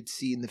 like she could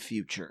see in the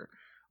future,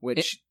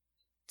 which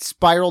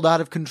spiraled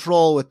out of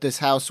control with this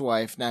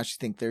housewife. Now she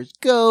thinks there's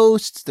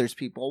ghosts, there's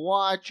people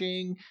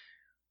watching.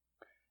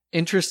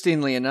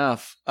 Interestingly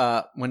enough,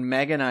 when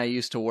Meg and I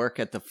used to work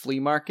at the flea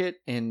market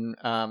in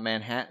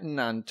Manhattan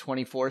on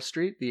 24th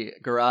Street, the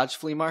garage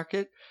flea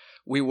market,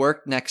 we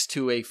worked next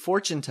to a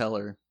fortune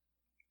teller.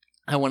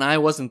 And when I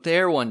wasn't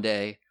there one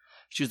day,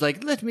 she was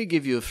like, let me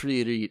give you a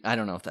free read. I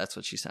don't know if that's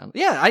what she sounded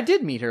like. Yeah, I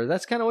did meet her.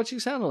 That's kind of what she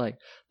sounded like.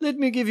 Let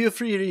me give you a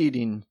free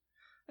reading.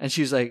 And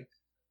she's like,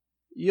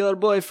 your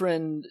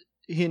boyfriend,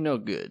 he no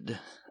good.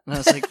 And I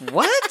was like,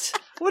 what?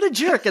 What a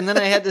jerk. And then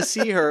I had to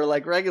see her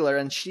like regular.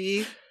 And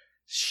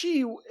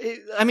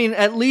I mean,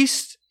 at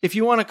least if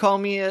you want to call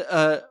me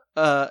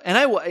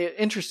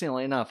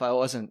interestingly enough, I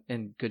wasn't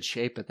in good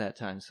shape at that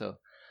time. So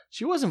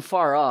she wasn't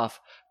far off.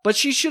 But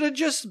she should have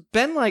just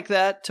been like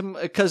that,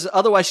 because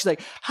otherwise she's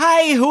like,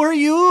 hi, who are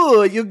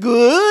you? You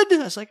good?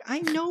 I was like,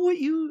 I know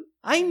you.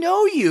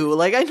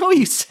 Like, I know what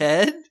you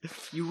said.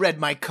 You read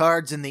my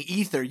cards in the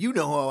ether. You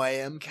know who I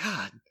am.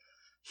 God.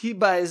 He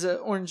buys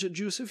orange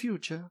juice of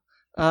future.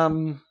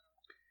 All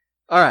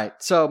right.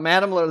 So,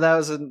 Madame Loretta, that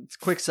was a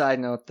quick side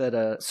note that...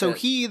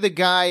 the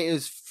guy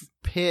is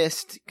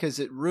pissed because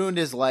it ruined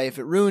his life.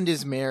 It ruined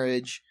his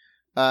marriage.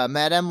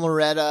 Madame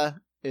Loretta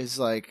is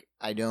like,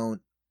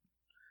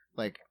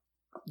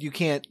 you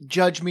can't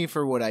judge me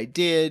for what I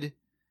did.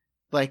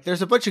 Like,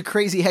 there's a bunch of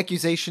crazy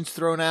accusations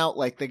thrown out.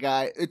 Like, the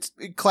guy, it's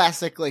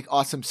classic, like,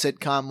 awesome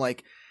sitcom.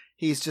 Like,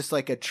 he's just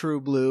like a true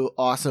blue,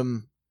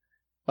 awesome,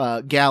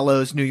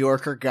 gallows New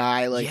Yorker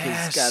guy. Like,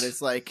 He's got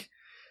his, like,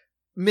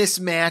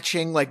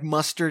 mismatching, like,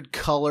 mustard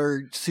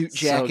colored suit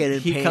jacket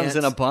and he pants. Comes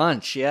in a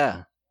bunch,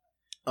 yeah.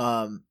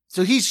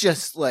 So he's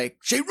just like,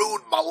 she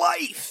ruined my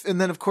life. And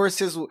then, of course,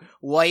 his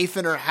wife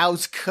in her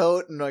house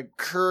coat and a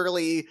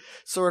curly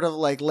sort of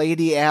like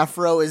lady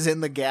afro is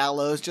in the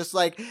gallows, just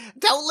like,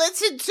 don't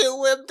listen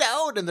to him,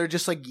 don't. And they're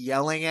just like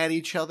yelling at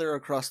each other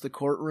across the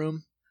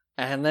courtroom.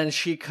 And then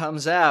she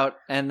comes out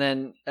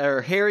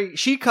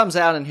she comes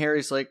out and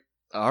Harry's like,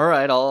 all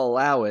right, I'll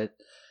allow it.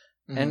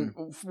 Mm-hmm.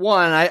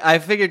 And I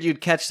figured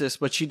you'd catch this,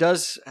 but she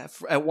does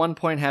at one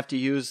point have to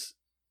use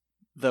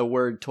the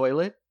word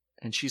toilet.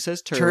 And she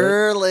says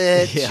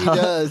turlet. Yeah. She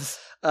does.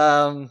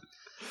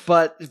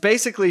 But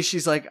basically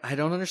she's like, I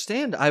don't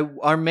understand.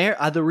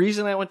 The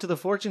reason I went to the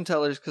fortune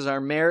teller is because our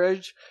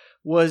marriage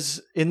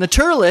was in the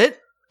turlet,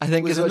 I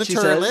think is what she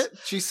says.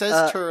 She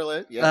says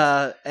turlet.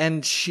 Yes.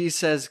 And she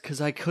says,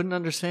 because I couldn't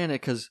understand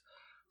it because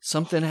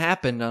something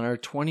happened on our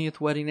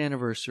 20th wedding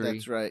anniversary.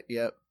 That's right.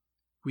 Yep.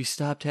 We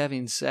stopped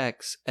having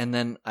sex. And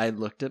then I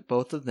looked at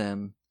both of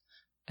them.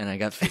 And I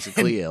got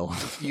physically ill.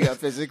 You got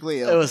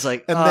physically ill. It was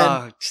like,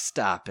 then,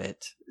 stop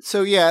it.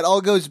 So yeah, it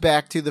all goes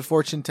back to the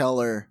fortune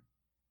teller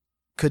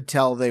could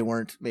tell they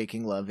weren't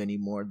making love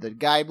anymore. The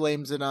guy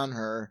blames it on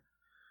her.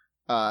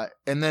 And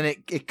then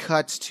it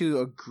cuts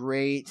to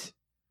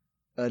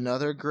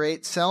another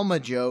great Selma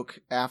joke.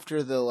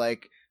 After the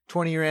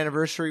 20-year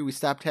anniversary, we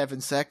stopped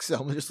having sex.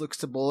 Selma just looks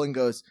to Bull and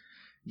goes,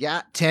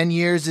 yeah, 10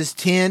 years is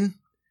 10.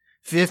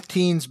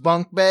 15's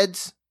bunk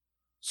beds.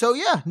 So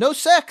yeah, no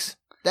sex.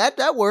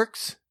 That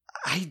works.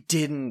 I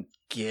didn't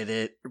get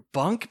it.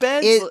 Bunk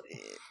beds?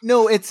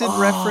 It's in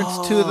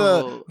reference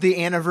to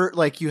the anniversary.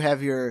 Like, you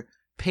have your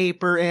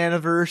paper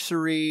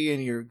anniversary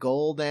and your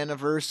gold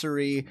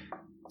anniversary.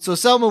 So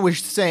Selma was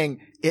saying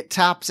it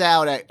tops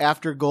out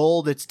after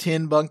gold. It's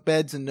 10 bunk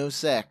beds and no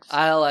sex.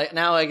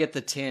 Now I get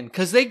the 10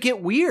 because they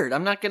get weird.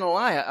 I'm not gonna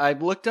lie. I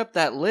looked up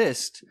that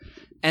list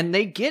and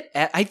they get.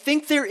 I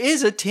think there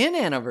is a 10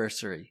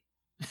 anniversary.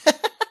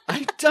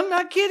 I'm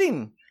not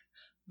kidding.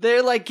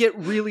 They get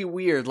really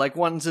weird. Like,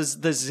 one's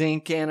is the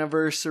zinc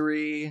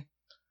anniversary.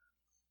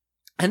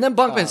 And then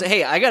bunk beds.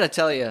 Hey, I got to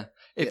tell you,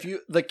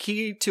 the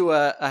key to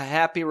a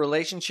happy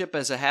relationship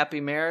as a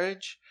happy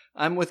marriage,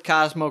 I'm with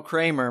Cosmo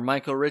Kramer,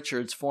 Michael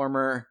Richards,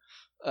 former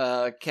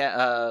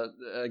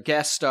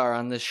guest star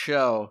on this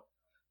show.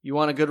 You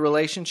want a good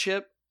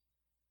relationship?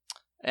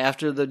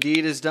 After the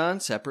deed is done,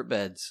 separate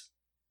beds.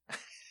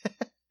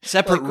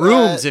 Separate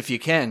rooms if you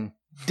can.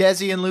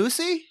 Desi and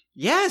Lucy?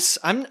 Yes,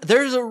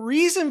 there's a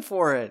reason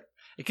for it.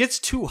 It gets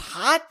too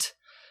hot.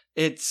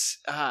 It's,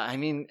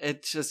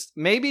 it's just,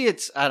 maybe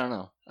it's, I don't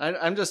know.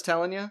 I'm just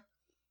telling you.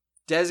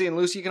 Desi and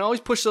Lucy, you can always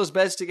push those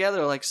beds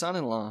together like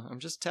son-in-law. I'm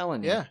just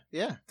telling you.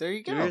 Yeah, there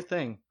you go. Do your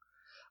thing.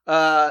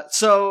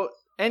 So,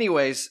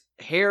 anyways,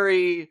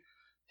 Harry,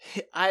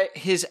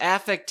 his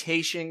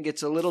affectation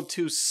gets a little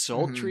too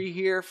sultry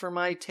here for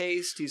my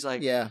taste. He's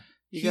like,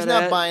 He's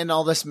not buying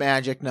all this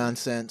magic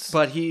nonsense.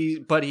 But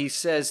he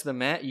says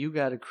you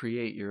got to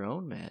create your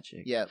own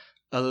magic. Yep.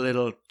 A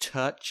little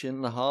touch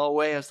in the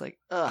hallway. I was like,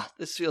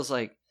 this feels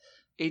like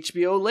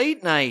HBO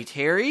late night,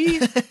 Harry.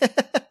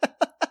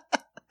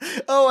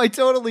 Oh, I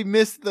totally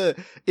missed the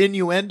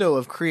innuendo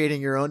of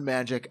creating your own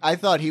magic. I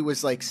thought he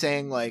was like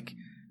saying like,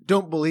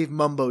 don't believe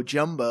mumbo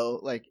jumbo.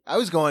 Like I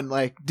was going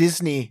like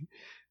Disney,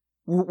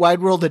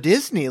 Wide World of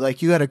Disney.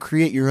 Like you got to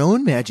create your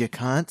own magic,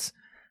 Hans.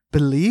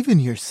 Believe in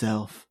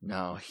yourself.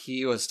 No,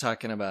 he was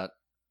talking about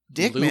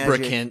dick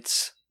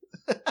lubricants.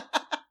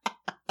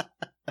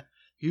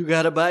 You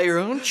got to buy your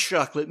own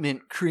chocolate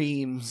mint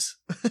creams.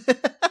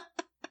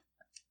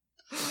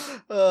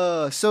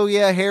 So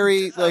yeah,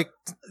 Harry, like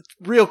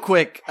real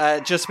quick,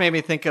 just made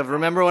me think of,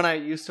 remember when I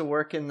used to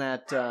work in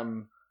that,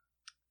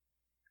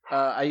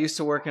 I used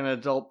to work in an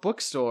adult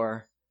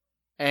bookstore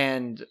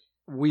and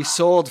we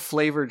sold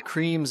flavored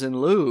creams and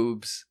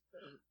lubes.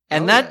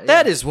 And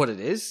that is what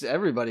it is.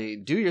 Everybody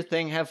do your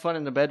thing, have fun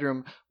in the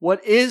bedroom.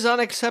 What is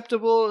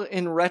unacceptable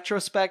in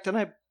retrospect, and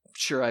I'm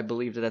sure I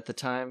believed it at the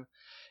time,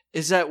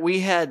 is that we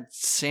had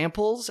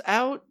samples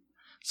out.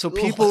 So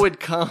people would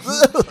come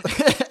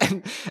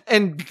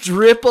and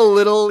drip a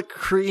little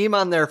cream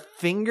on their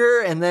finger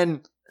and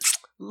then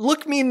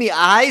look me in the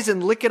eyes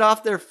and lick it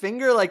off their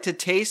finger like to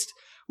taste,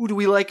 ooh, do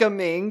we like a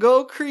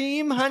mango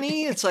cream,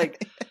 honey? It's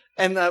like,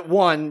 and that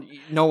one,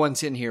 no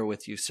one's in here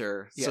with you,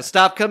 sir. Yeah. So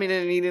stop coming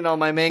in and eating all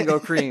my mango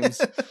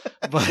creams.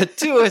 But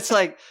two, it's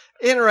like,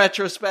 in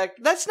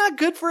retrospect, that's not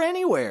good for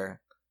anywhere.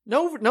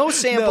 No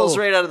samples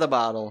right out of the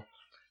bottle.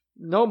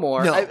 No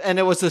more. No. And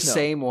it was the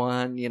same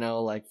one,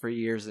 like for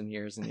years and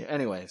years and years.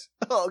 Anyways.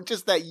 Oh,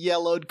 just that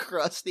yellowed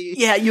crusty.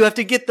 Yeah, you have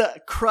to get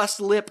the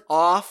crust lip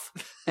off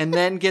and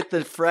then get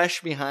the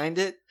fresh behind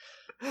it.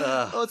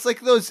 Oh,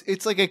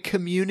 it's like a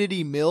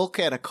community milk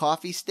at a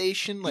coffee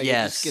station. Like it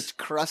just gets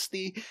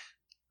crusty.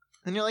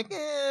 And you're like,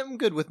 I'm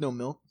good with no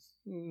milk.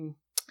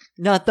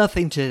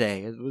 Nothing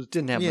today. It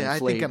didn't have my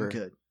flavor. I think I'm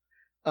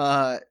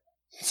good.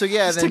 So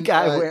yeah, just then a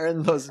guy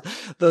wearing those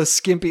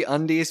skimpy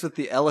undies with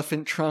the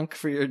elephant trunk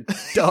for your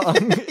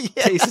dong,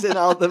 tasting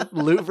all the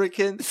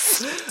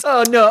lubricants.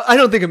 Oh no, I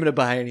don't think I'm going to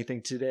buy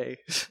anything today.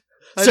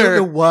 I don't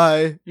know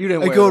why. You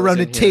didn't. I go around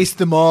and taste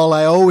them all.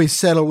 I always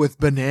settle with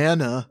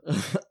banana.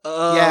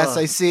 Yes,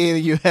 I see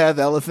you have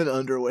elephant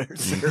underwear,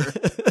 sir.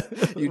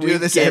 You do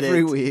this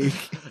every week.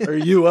 Are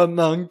you a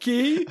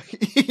monkey?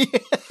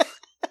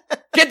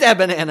 Get that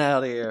banana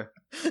out of here.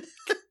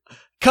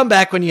 Come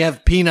back when you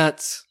have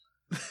peanuts.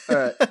 All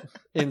right,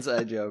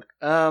 inside joke.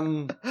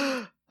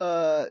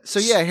 So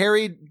yeah,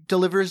 Harry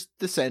delivers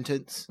the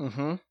sentence.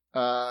 Mm-hmm.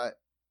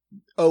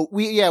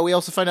 We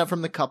also find out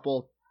from the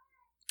couple,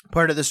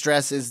 part of the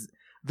stress is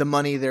the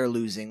money they're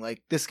losing.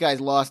 Like this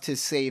guy's lost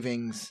his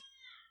savings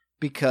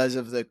because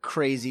of the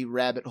crazy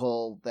rabbit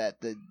hole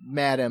that the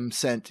madam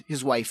sent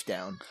his wife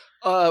down.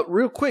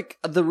 Real quick,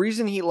 the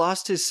reason he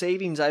lost his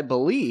savings, I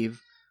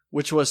believe,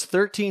 which was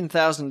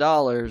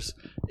 $13,000,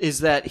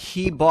 is that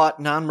he bought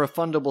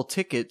non-refundable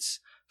tickets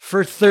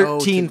for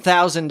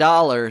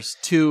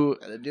 $13,000 to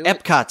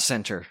Epcot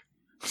Center.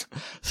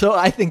 So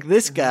I think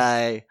this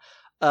guy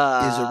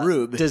is a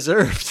rube.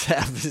 Deserves to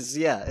have his,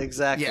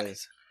 exactly.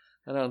 Yes.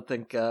 I don't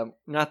think,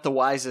 not the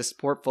wisest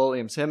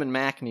portfolios. Him and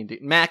Mac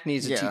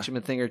needs to teach him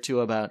a thing or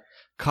two about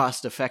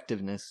cost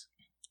effectiveness.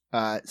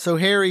 So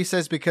Harry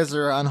says because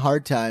they're on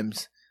hard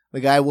times, the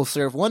guy will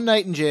serve 1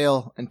 night in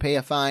jail and pay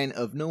a fine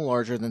of no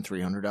larger than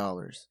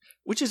 $300.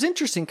 Which is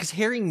interesting because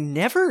Harry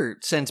never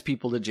sends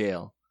people to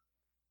jail.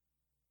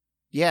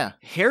 Yeah.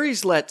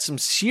 Harry's let some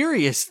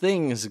serious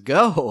things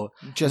go.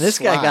 This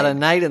guy got a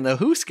night in the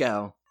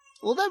hoosegow.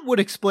 Well, that would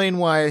explain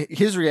why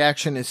his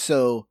reaction is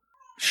so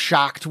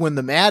shocked when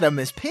the madam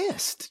is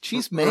pissed.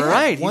 She's mad.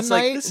 Right. One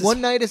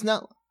night is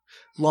not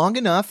long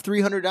enough.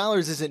 $300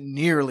 isn't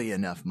nearly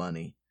enough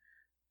money.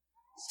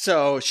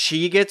 So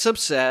she gets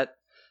upset.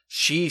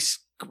 She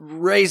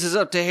raises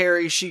up to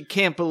Harry. She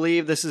can't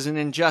believe this is an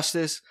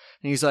injustice.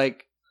 And he's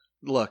like,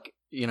 look,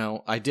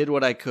 I did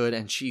what I could.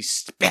 And she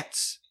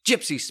spits.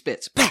 Gypsy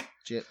spits.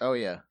 Oh,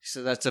 yeah.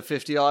 So that's a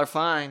 $50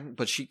 fine.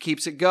 But she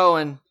keeps it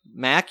going.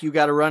 Mac, you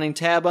got a running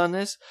tab on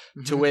this?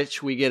 Mm-hmm. To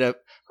which we get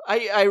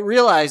I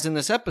realized in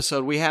this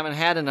episode we haven't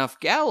had enough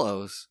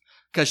gallows.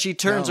 Because she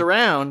turns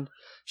around.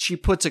 She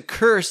puts a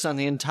curse on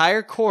the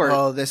entire court.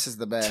 Oh, this is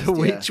the best. To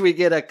which we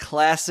get a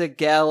classic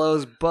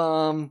gallows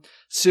bum,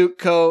 suit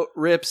coat,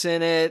 rips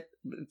in it,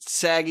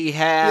 saggy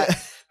hat,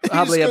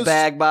 probably a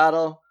bag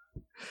bottle.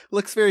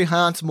 Looks very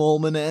Hans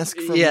Moleman-esque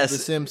from The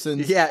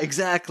Simpsons. Yeah,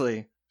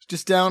 exactly.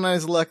 Just down on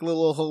his luck,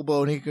 little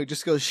hobo, and he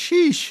just goes,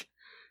 sheesh,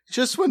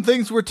 just when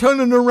things were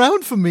turning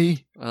around for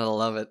me. I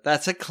love it.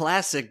 That's a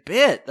classic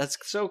bit. That's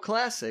so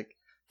classic.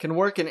 Can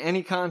work in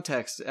any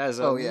context as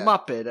a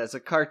Muppet, as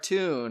a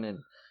cartoon, and...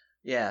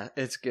 yeah,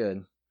 it's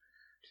good.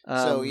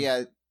 So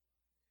yeah,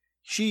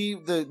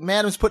 the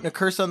madam's putting a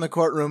curse on the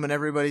courtroom, and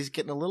everybody's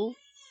getting a little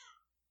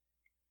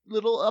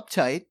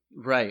uptight.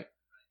 Right.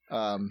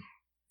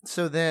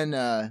 So then,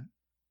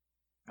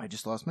 I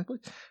just lost my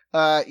place.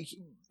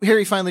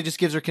 Harry finally just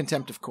gives her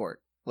contempt of court.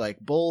 Like,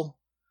 bull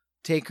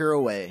take her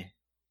away.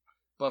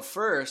 But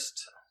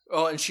first,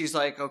 and she's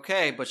like,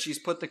 okay, but she's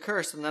put the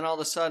curse, and then all of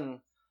a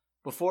sudden,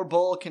 before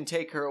Bull can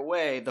take her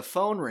away, the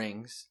phone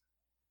rings.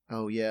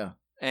 Oh, yeah.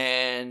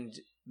 And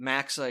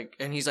Mac's like,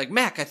 and he's like,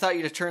 Mac, I thought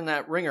you'd have turned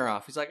that ringer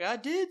off. He's like, I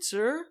did,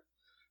 sir.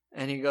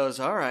 And he goes,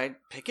 all right,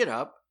 pick it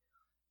up.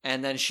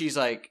 And then she's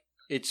like,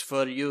 it's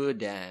for you,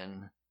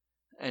 Dan.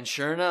 And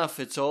sure enough,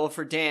 it's all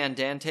for Dan.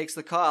 Dan takes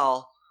the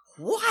call.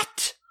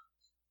 What?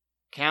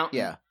 Counting.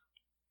 Yeah.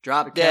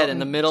 Drop dead in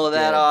the middle of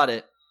that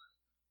audit.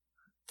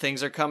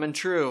 Things are coming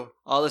true.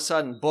 All of a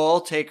sudden,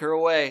 Bull, take her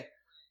away.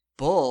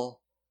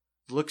 Bull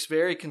looks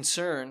very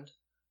concerned.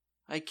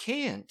 I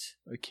can't.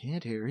 I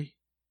can't, Harry.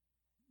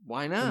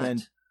 Why not? And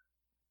then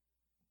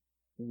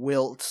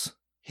wilts.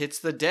 Hits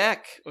the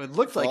deck. It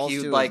looked like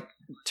he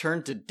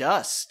turned to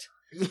dust.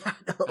 Yeah,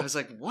 I was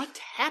like, what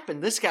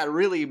happened? This got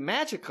really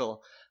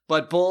magical.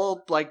 But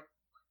Bull,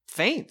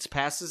 faints,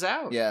 passes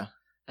out. Yeah.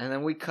 And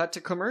then we cut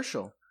to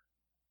commercial.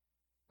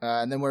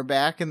 And then we're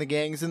back, and the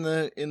gang's in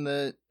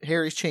the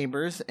Harry's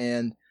chambers,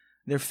 and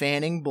they're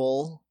fanning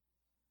Bull.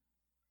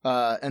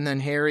 And then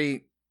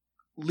Harry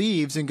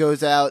leaves and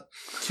goes out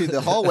to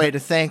the hallway to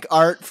thank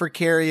Art for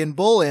carrying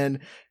Bull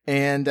in,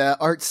 and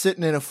Art's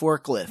sitting in a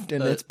forklift,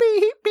 and it's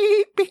beep,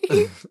 beep,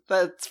 beep.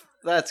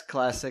 That's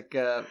classic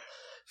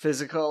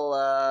physical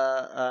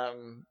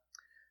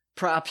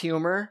prop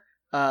humor.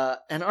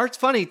 And Art's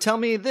funny. Tell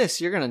me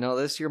this. You're going to know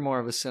this. You're more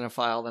of a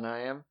cinephile than I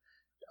am.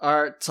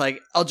 Art's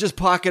like, I'll just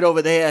park it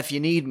over there if you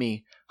need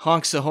me.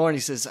 Honks the horn. He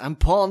says, I'm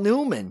Paul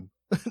Newman.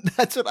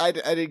 That's what I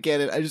didn't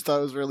get it. I just thought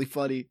it was really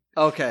funny.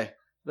 Okay.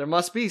 There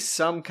must be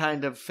some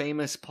kind of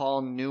famous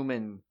Paul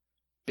Newman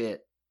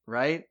bit,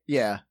 right?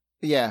 Yeah.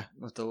 Yeah.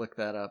 I'll have to look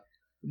that up.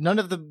 None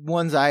of the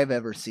ones I've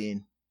ever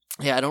seen.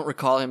 Yeah, I don't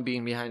recall him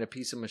being behind a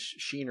piece of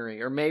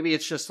machinery. Or maybe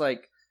it's just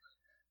like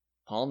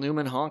Paul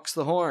Newman honks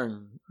the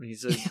horn.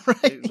 He's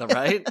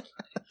right?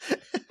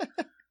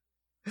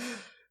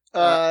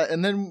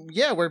 And then,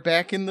 we're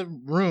back in the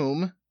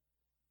room.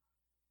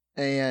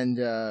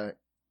 And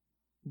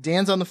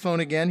Dan's on the phone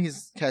again. He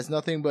has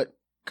nothing but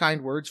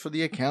kind words for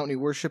the accountant. He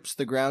worships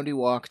the ground he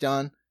walked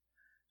on.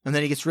 And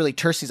then he gets really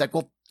terse. He's like,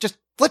 well, just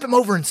flip him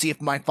over and see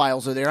if my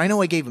files are there. I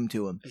know I gave them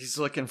to him. He's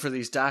looking for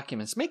these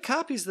documents. Make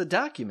copies of the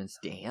documents,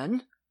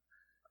 Dan.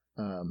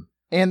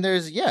 And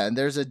there's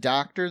a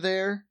doctor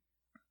there.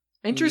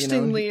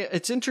 Interestingly,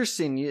 it's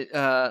interesting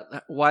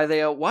why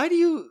do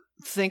you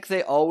think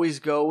they always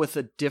go with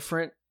a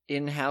different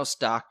in-house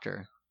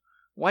doctor?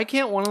 Why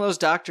can't one of those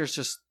doctors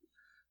just...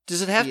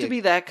 Does it have to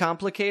be that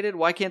complicated?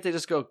 Why can't they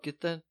just go,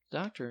 get the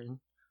doctor in?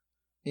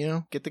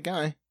 Get the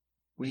guy.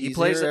 He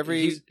plays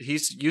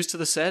he's used to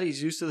the set.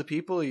 He's used to the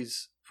people.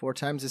 He's 4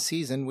 times a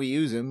season. We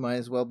use him. Might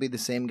as well be the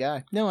same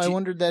guy. No, I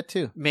wondered that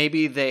too.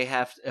 Maybe they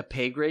have a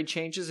pay grade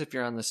changes if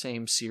you're on the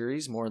same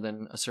series more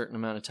than a certain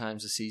amount of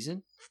times a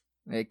season.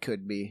 It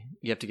could be.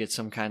 You have to get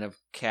some kind of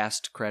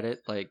cast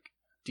credit, like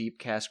deep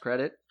cast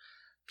credit.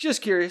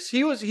 Just curious.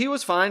 He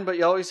was fine, but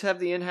you always have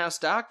the in-house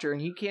doctor,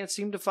 and he can't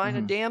seem to find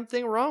a damn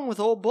thing wrong with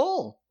old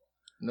Bull.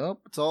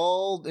 Nope, it's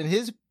all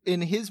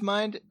in his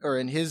mind, or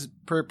in his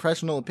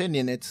professional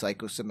opinion, it's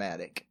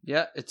psychosomatic.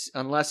 Yeah, it's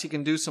unless he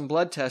can do some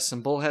blood tests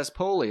and Bull has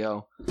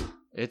polio,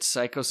 it's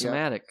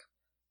psychosomatic. Yep.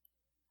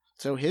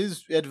 So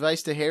his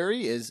advice to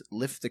Harry is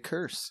lift the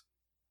curse.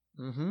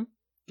 Mm-hmm.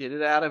 Get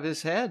it out of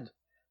his head.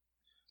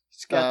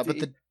 But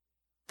the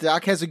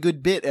doc has a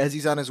good bit as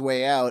he's on his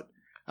way out.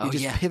 He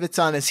just pivots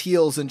on his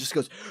heels and just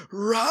goes,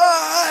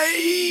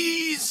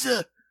 rise!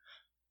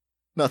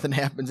 Nothing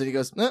happens, and he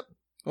goes, nope.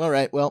 All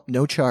right, well,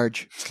 no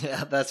charge.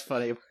 Yeah, that's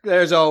funny.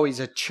 There's always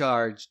a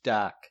charge,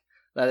 Doc.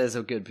 That is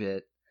a good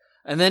bit.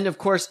 And then, of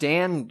course,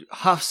 Dan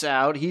huffs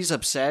out. He's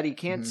upset. He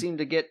can't seem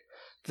to get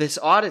this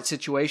audit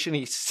situation.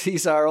 He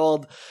sees our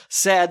old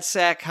sad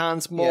sack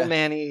Hans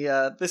Moleman.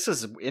 Yeah. This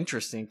is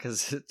interesting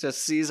because it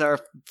just sees our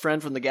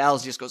friend from the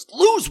gals. He just goes,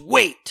 lose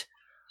weight.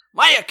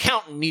 My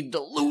accountant needed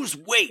to lose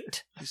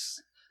weight.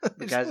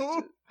 The guy's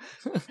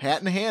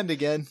hat in hand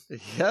again.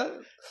 Yeah,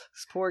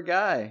 this poor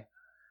guy.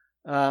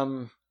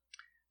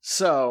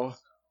 So,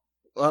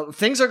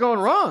 things are going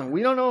wrong.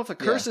 We don't know if a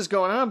curse is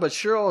going on, but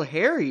sure old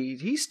Harry,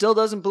 he still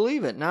doesn't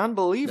believe it.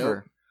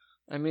 Non-believer.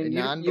 Nope. I mean,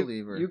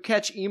 non-believer. You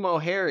catch emo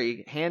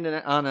Harry handing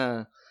on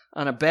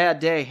a bad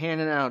day,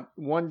 handing out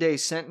one-day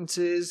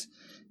sentences,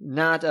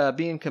 not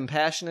being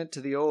compassionate to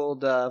the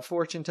old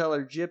fortune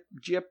teller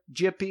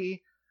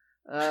Jippy.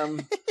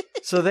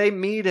 So they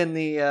meet in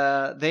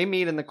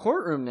the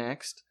courtroom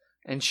next,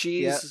 and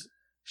she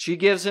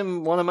gives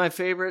him one of my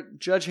favorite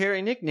Judge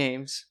Harry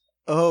nicknames.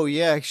 Oh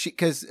yeah,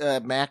 because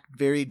Mac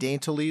very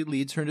daintily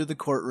leads her into the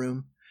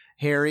courtroom.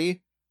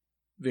 Harry,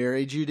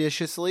 very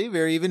judiciously,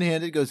 very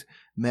even-handed, goes,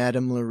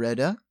 Madam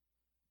Loretta.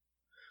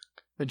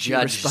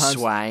 Judge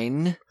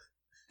Swine.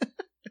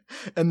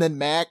 And then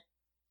Mac,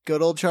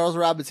 good old Charles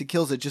Robinson,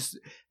 kills it, just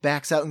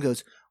backs out and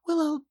goes,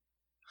 well,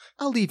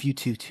 I'll leave you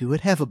two to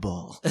it. Have a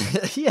ball.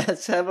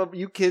 Yes,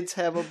 you kids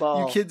have a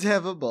ball. You kids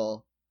have a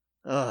ball.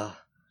 Ugh.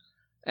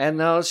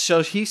 And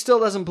so he still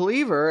doesn't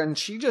believe her, and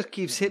she just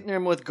keeps hitting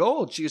him with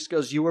gold. She just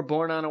goes, you were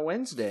born on a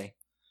Wednesday.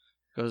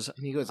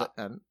 And he goes,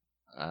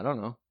 I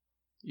don't know.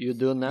 You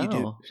do now.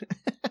 You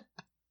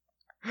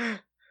do.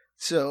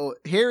 So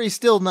Harry's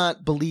still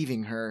not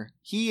believing her.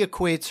 He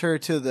equates her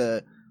to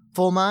the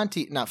Full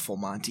Monty. Not Full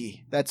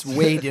Monty. That's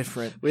way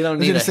different. We don't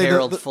need a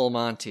Harold Full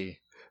Monty.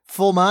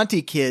 Full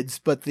Monty kids,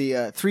 but the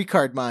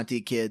 3-card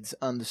Monty kids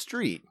on the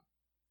street.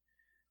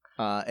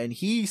 And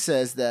he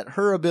says that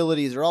her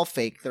abilities are all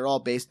fake. They're all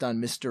based on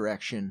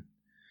misdirection.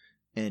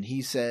 And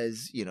he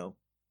says,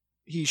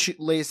 he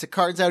lays the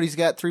cards out. He's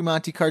got 3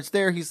 Monty cards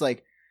there. He's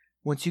like,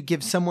 once you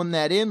give someone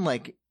that in,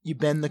 like, you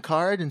bend the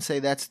card and say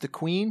that's the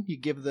queen. You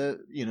give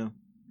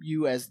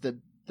you as the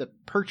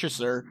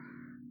purchaser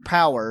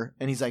power.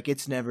 And he's like,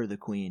 it's never the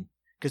queen.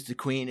 Because the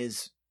queen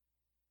is,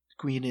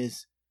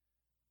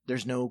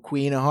 there's no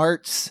Queen of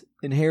Hearts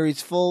in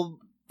Harry's full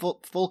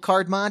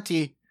card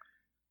Monty.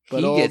 But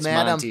he old gets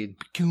Madame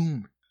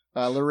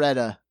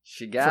Loretta.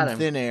 She got him.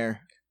 Thin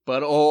Air.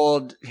 But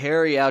old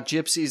Harry out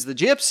gypsies the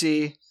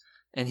gypsy,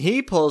 and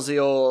he pulls the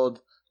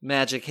old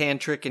magic hand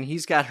trick, and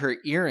he's got her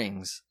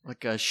earrings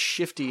like a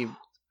shifty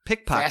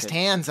pickpocket. Fast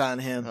hands on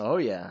him. Oh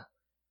yeah.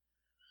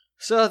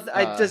 So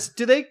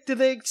do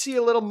they see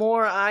a little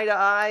more eye to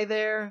eye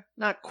there?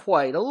 Not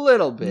quite, a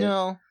little bit.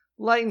 No,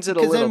 lightens it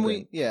a little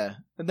bit.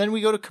 And then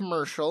we go to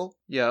commercial.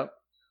 Yep.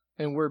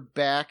 And we're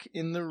back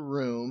in the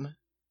room,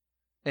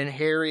 and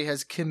Harry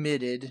has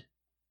committed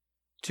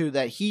to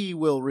that he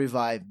will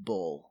revive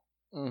Bull.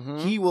 Mm-hmm.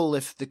 He will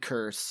lift the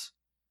curse.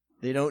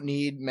 They don't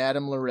need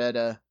Madame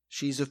Loretta.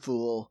 She's a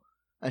fool.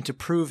 And to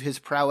prove his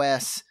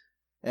prowess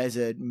as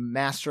a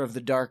master of the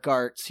dark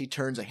arts, he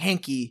turns a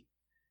hanky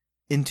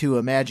into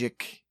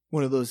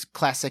one of those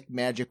classic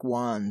magic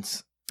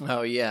wands.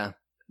 Oh yeah.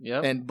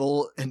 Yep. And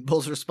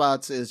Bull's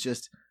response is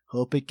just,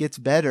 hope it gets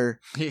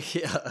better.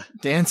 Yeah.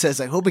 Dan says,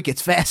 I hope it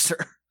gets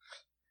faster.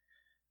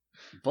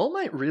 Bull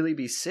might really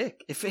be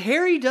sick. If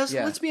Harry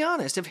doesn't, let's be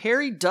honest, if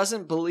Harry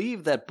doesn't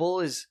believe that Bull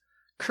is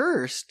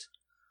cursed,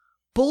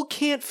 Bull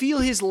can't feel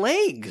his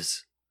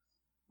legs.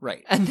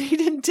 Right. And they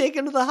didn't take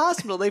him to the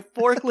hospital. They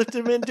forklifted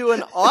him into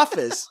an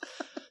office.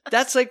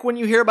 That's like when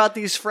you hear about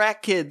these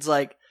frat kids,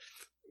 like,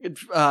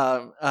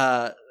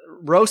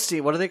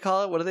 roasting. What do they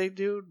call it? What do they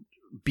do?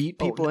 Beat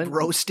people in?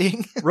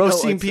 Roasting?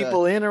 Roasting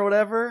people in or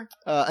whatever?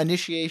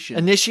 Initiation.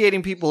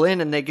 Initiating people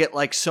in, and they get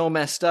like so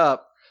messed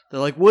up. They're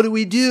like, what do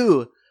we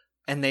do?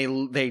 And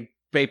they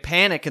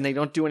panic and they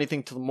don't do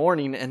anything till the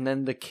morning, and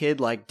then the kid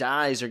like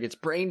dies or gets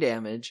brain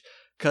damage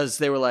because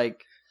they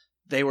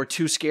were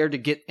too scared to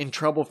get in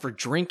trouble for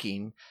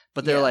drinking.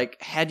 But they're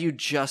like, had you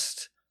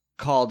just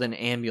called an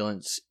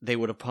ambulance, they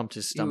would have pumped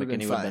his stomach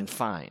and he would have been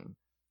fine.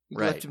 You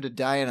left him to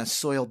die in a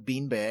soiled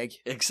beanbag.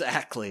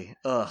 Exactly.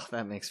 Ugh,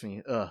 that makes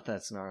me... Ugh,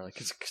 that's gnarly.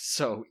 Because it could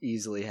so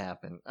easily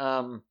happen.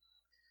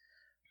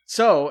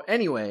 So,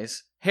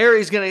 anyways,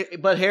 Harry's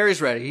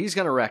ready. He's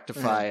gonna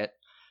rectify it.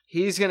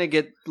 He's gonna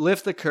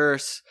lift the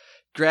curse.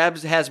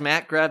 Has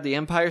Matt grab the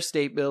Empire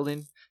State Building.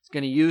 He's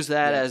gonna use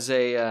that as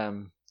a...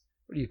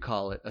 what do you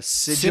call it? A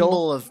sigil?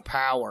 Symbol of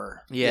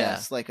power. Yeah.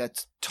 Yes, like a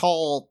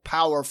tall,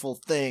 powerful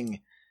thing.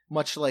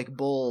 Much like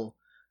Bull.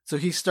 So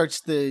he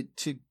starts the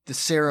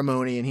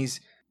ceremony, and he's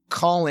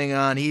calling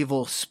on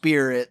evil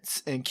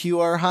spirits, and cue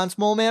our Hans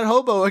Mole Man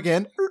Hobo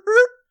again.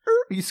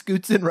 He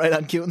scoots in right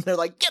on cue, and they're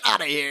like, "Get out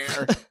of here!"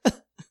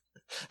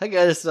 That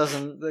guy just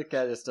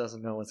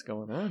doesn't know what's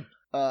going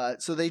on.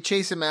 So they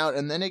chase him out,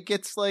 and then it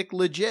gets like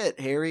legit.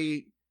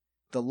 Harry,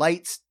 the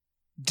lights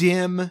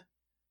dim,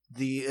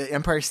 the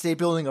Empire State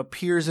Building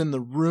appears in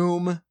the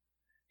room.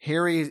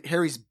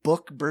 Harry's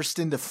book bursts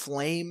into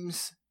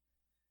flames.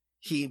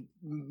 He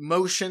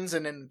motions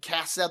and then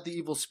casts out the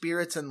evil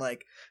spirits, and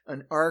like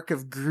an arc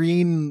of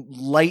green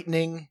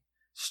lightning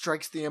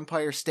strikes the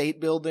Empire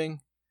State Building,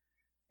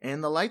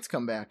 and the lights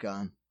come back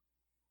on.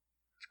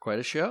 It's quite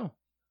a show.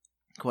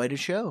 Quite a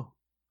show.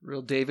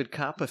 Real David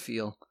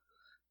Copperfield.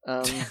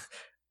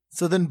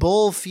 So then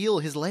Bull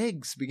his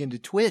legs begin to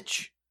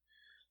twitch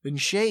and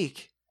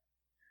shake.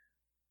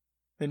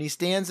 Then he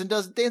stands and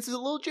dances a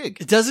little jig.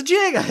 It does a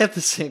jig. I have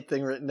the same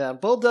thing written down.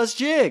 Bull does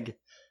jig.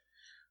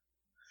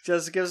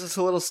 Just gives us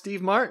a little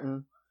Steve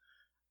Martin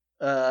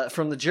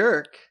from The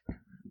Jerk.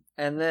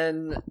 And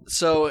then,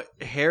 so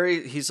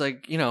Harry, he's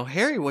like,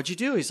 Harry, what'd you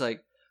do? He's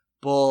like,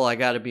 Bull, I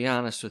gotta be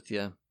honest with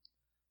you.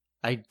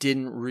 I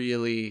didn't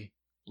really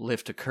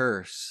lift a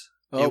curse.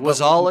 It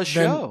was all a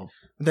show.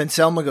 Then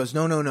Selma goes,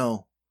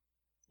 no.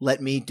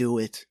 Let me do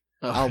it.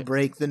 Okay. I'll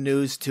break the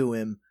news to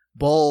him.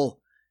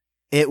 Bull,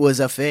 it was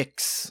a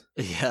fix.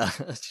 Yeah.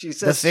 She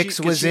says the fix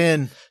was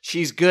in.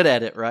 She's good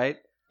at it, right?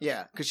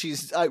 Yeah, because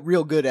she's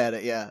real good at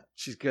it, yeah.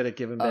 She's good at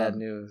giving bad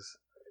news.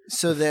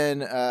 So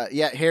then,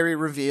 Harry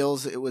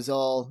reveals it was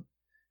all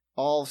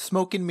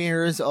smoke and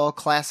mirrors, all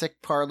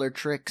classic parlor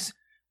tricks.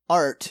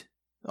 Art,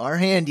 our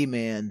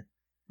handyman,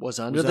 was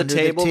under the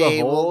table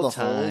the whole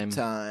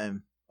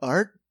time.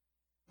 Art?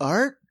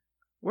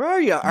 Where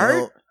are you,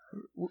 Art?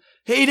 No.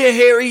 Hey there,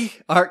 Harry.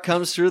 Art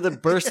comes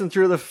bursting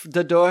through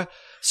the door.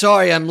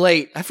 Sorry, I'm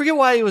late. I forget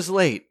why he was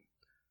late.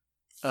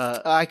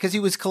 Because he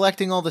was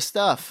collecting all the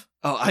stuff.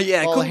 Oh,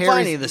 yeah, I couldn't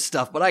find any of this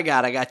stuff, but I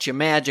got your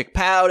magic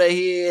powder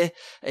here.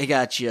 I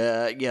got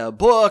your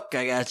book.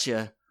 I got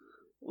you.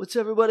 What's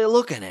everybody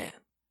looking at?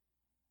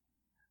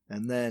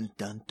 And then,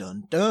 dun,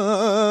 dun,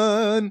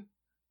 dun,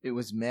 it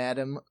was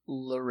Madame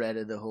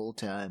Loretta the whole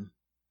time.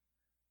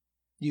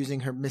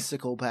 Using her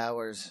mystical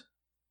powers.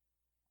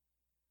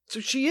 So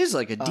she is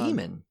like a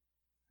demon.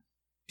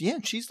 Yeah,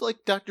 she's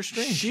like Doctor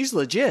Strange. She's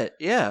legit,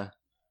 yeah.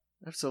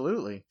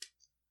 Absolutely.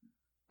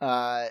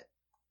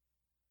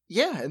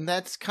 Yeah, and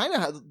that's kind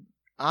of how...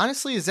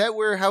 Honestly, is that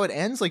how it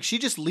ends? Like, she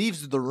just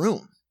leaves the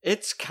room.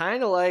 It's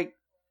kind of like...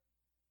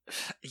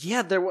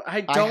 Yeah,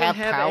 I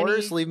have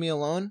powers, leave me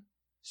alone.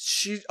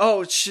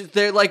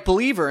 They're like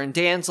believer, and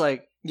Dan's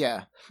like...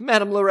 Yeah.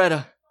 Madame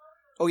Loretta.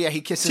 Oh, yeah,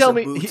 he kisses her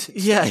boots.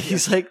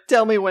 He's like,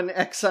 tell me when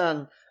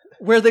Exxon...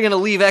 Where are they going to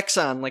leave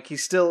Exxon? Like,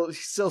 he's still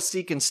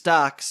seeking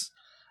stocks.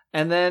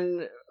 And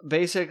then,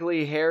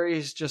 basically,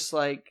 Harry's just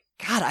like...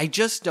 God, I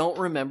just don't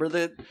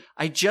remember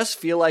I just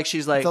feel like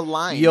she's like, the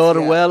lines,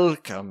 you're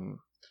welcome.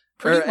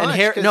 Pretty much.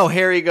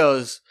 Harry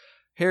goes,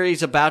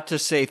 Harry's about to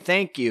say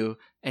thank you,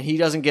 and he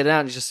doesn't get it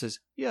out. He just says,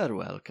 you're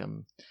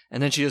welcome.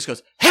 And then she just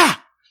goes,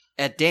 ha!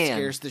 At Dan.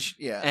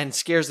 And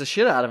scares the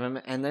shit out of him,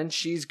 and then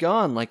she's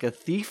gone like a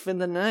thief in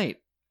the night.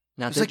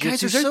 Now, it's like,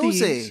 Kaiser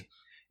Soze.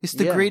 It's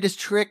the greatest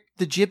trick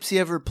the gypsy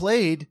ever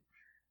played.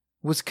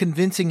 Was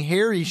convincing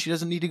Harry she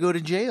doesn't need to go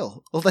to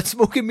jail. Well, that's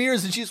smoke and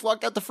mirrors, and she just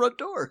walked out the front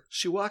door.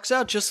 She walks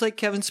out just like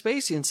Kevin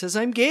Spacey and says,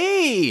 I'm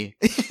gay.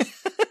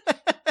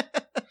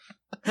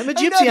 I'm a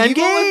gypsy, I'm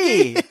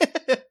gay.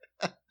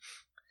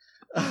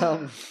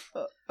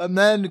 And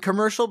then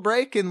commercial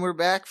break, and we're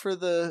back for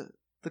the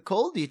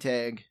Coldie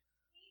tag.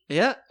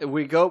 Yeah,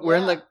 we go. We're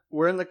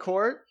in the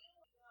court.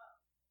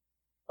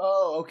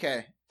 Oh,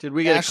 okay. Did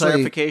we get a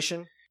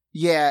clarification?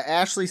 Yeah,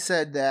 Ashley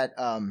said that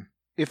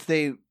if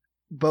they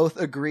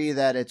both agree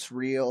that it's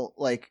real,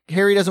 like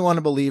Harry doesn't want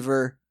to believe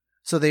her,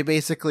 so they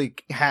basically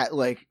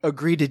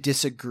agree to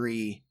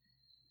disagree,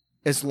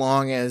 as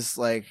long as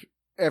like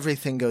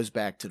everything goes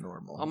back to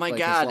normal. Oh my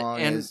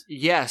God!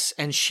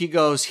 And she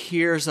goes,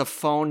 "Here's a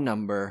phone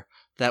number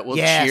that will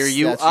cheer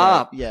you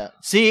up." Right. Yeah.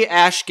 See,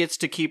 Ash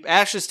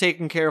is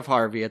taking care of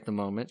Harvey at the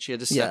moment. She had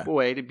to step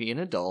away to be an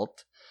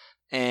adult,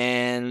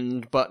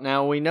 but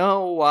now we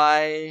know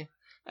why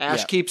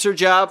Ash keeps her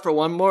job for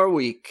one more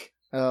week.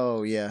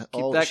 Oh, yeah.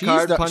 Keep that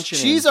card punching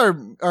in. She's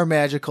our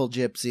magical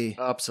gypsy.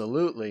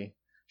 Absolutely.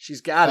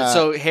 She's got it.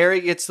 So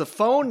Harry gets the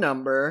phone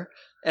number.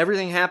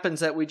 Everything happens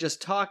that we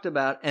just talked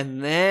about.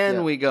 And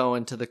then we go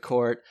into the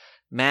court.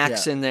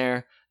 Mac's in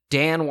there.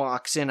 Dan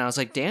walks in. I was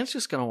like, Dan's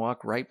just going to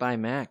walk right by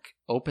Mac,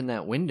 open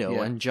that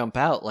window, and jump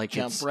out. Like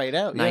right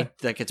out,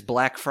 like it's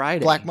Black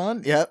Friday. Black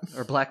Monday, yep.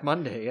 Or Black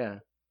Monday, yeah.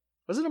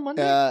 Was it a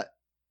Monday?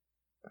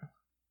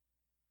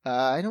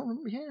 I don't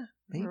remember. Yeah,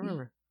 maybe. I don't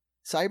remember.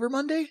 Cyber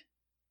Monday?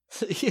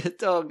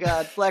 Oh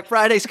God, Black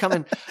Friday's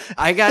coming.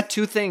 I got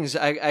two things.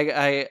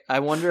 I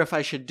wonder if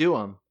I should do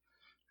them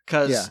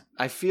because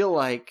I feel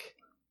like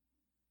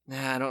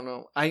I don't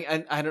know.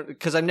 I don't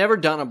because I've never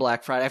done a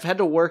Black Friday. I've had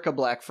to work a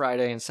Black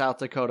Friday in South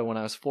Dakota when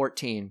I was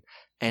 14,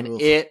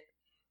 and it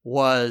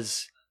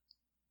was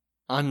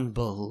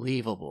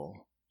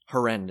unbelievable,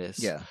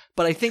 horrendous. Yeah,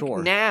 but I think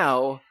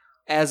now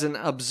as an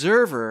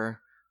observer,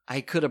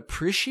 I could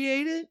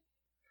appreciate it.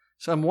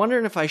 So I'm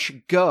wondering if I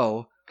should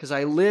go. Because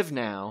I live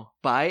now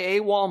by a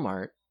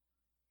Walmart.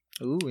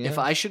 Ooh, yeah. If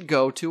I should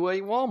go to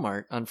a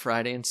Walmart on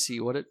Friday and see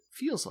what it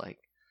feels like.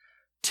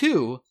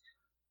 2,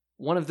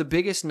 one of the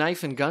biggest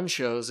knife and gun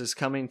shows is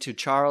coming to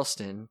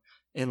Charleston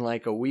in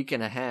like a week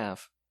and a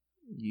half.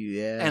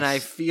 Yes. And I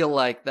feel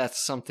like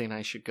that's something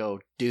I should go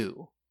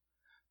do.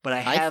 But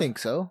I think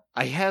so.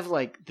 I have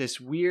like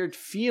this weird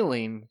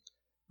feeling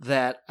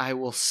that I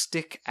will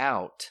stick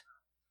out.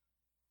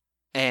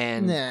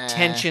 And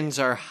tensions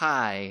are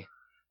high.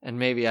 And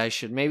maybe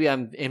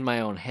I'm in my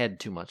own head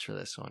too much for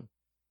this one.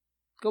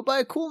 Go buy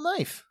a cool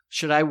knife.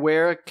 Should I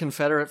wear a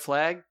Confederate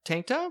flag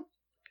tank top?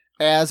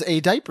 As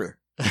a diaper.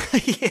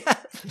 Yeah,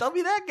 don't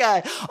be that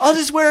guy. I'll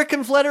just wear a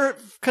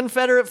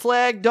Confederate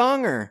flag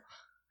donger.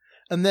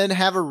 And then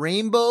have a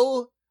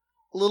rainbow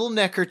little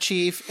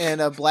neckerchief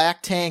and a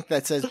black tank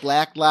that says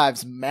Black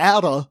Lives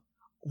Matter.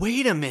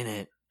 Wait a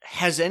minute.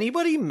 Has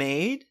anybody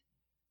made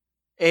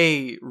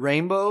a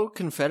rainbow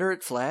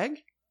Confederate flag?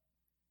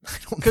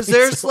 Because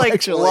there's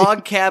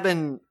log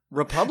cabin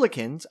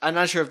Republicans. I'm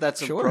not sure if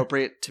that's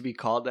appropriate to be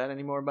called that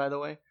anymore, by the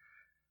way.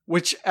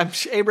 Which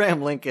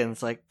Abraham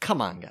Lincoln's like,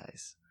 come on,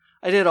 guys.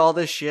 I did all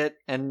this shit,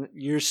 and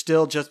you're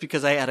still, just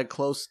because I had a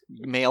close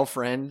male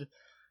friend,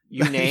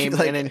 you name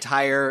an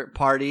entire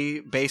party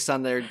based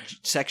on their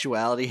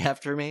sexuality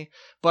after me.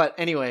 But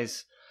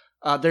anyways,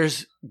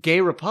 there's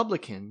gay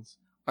Republicans.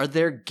 Are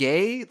there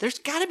gay? There's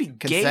got to be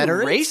gay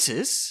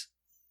racists.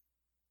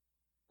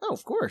 Oh,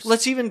 of course.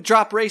 Let's even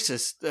drop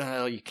racist.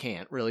 You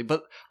can't really,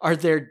 but are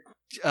there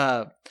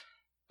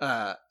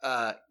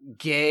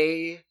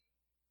gay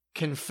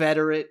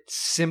Confederate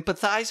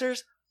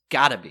sympathizers?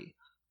 Gotta be.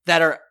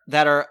 that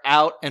are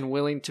out and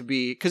willing to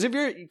be, because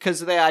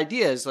the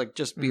idea is like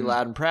just be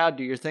loud and proud,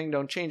 do your thing,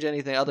 don't change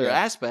anything other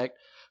aspect.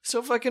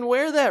 So fucking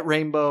wear that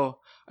rainbow.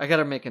 I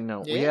gotta make a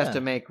note. Yeah. We have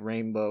to make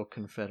rainbow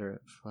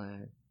Confederate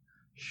flag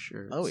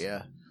shirts. Oh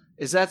yeah.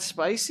 Is that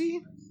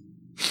spicy?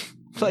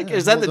 Like,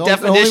 is that the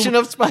definition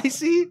of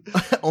spicy?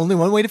 Only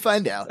one way to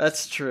find out.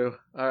 That's true.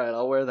 All right,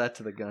 I'll wear that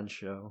to the gun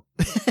show.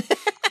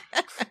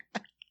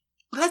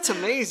 That's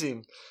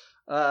amazing.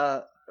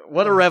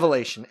 What a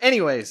revelation.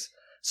 Anyways,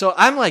 so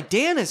I'm like,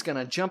 Dan is going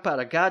to jump out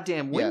a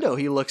goddamn window.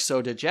 Yeah. He looks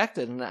so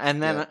dejected.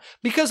 And then,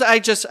 because I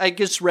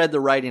just read the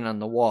writing on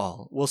the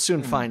wall. We'll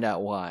soon find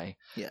out why.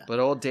 Yeah. But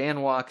old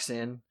Dan walks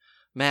in.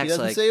 Max he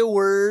doesn't say a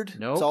word.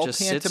 Nope, it's all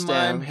just pantomime, sits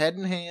down. head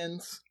and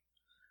hands.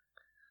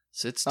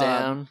 Sits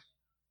down.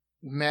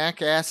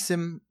 Mac asks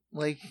him,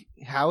 like,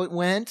 how it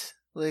went.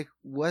 Like,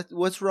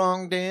 what's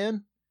wrong,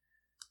 Dan?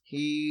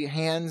 He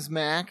hands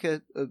Mac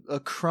a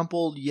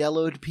crumpled,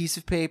 yellowed piece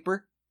of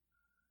paper.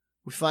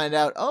 We find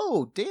out,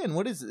 oh, Dan,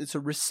 what is it? It's a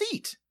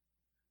receipt.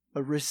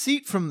 A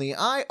receipt from the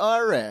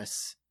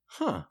IRS.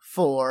 Huh.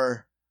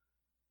 For,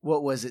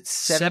 what was it?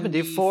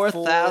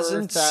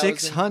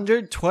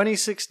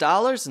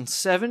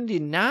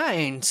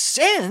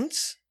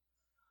 $74,626.79.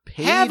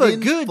 Have a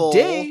good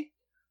day.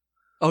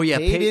 Oh, yeah.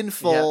 Paid in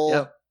full.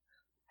 Yeah.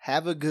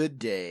 Have a good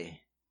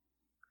day.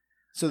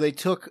 So they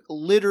took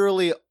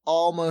literally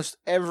almost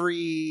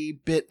every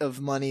bit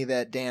of money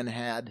that Dan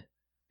had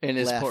in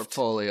his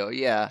portfolio.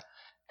 Yeah.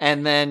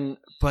 And then,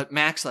 but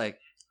Mac's like,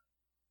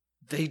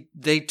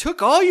 they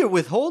took all your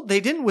withhold. They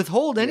didn't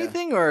withhold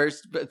anything or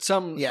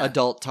some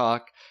adult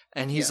talk.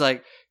 And he's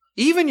like,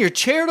 even your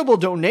charitable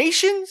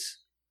donations?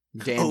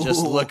 Dan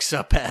just looks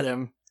up at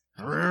him.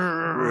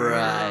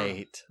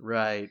 Right.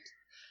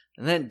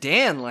 And then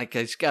Dan, like,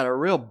 he's got a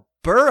real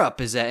burr up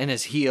in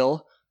his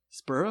heel.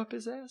 Spur up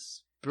his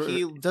ass?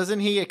 Doesn't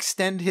he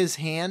extend his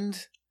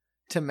hand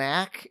to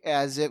Mac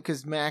as if,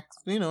 because Mac,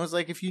 is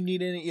like, if you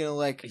need any,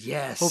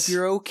 yes, hope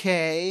you're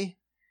okay.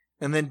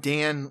 And then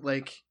Dan,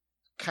 like,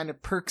 kind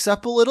of perks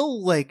up a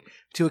little, like,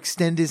 to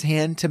extend his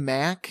hand to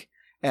Mac,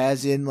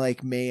 as in, like,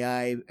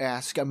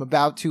 I'm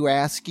about to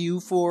ask you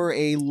for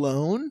a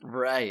loan.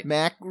 Right.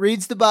 Mac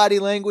reads the body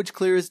language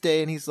clear as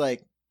day, and he's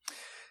like,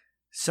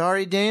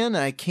 sorry, Dan,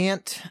 I do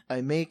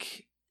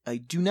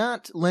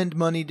not lend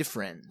money to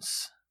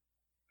friends.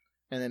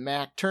 And then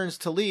Mac turns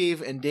to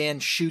leave, and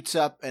Dan shoots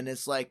up, and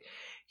it's like,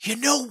 you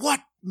know what,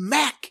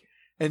 Mac?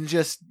 And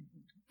just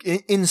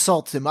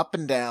insults him up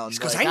and down. He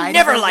goes, I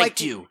never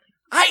liked you.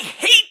 I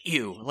hate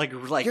you. Like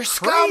you're crazy.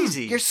 Scum.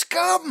 You're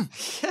scum.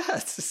 Yeah,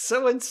 it's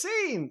so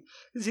insane.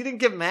 Because he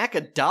didn't give Mac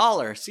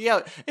 $1. See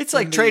how it's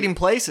like trading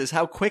places,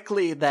 how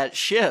quickly that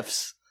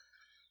shifts.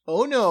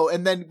 Oh, no.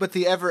 And then, but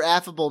the ever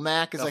affable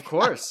Mac is of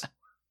course.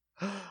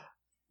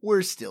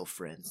 We're still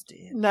friends,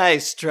 Dan.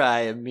 Nice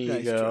try, amigo.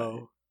 Nice try.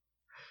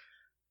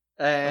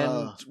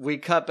 And we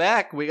cut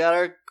back. We got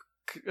our,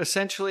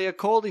 essentially a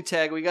Coldy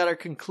tag. We got our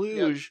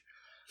conclusion.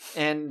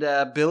 Yep. And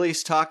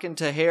Billy's talking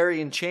to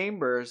Harry and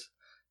Chambers.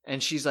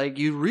 And she's like,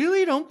 you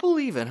really don't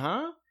believe it,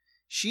 huh?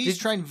 She's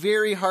trying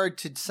very hard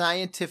to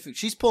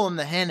she's pulling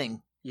the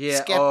Henning. Yeah.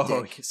 Skeptic.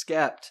 Oh,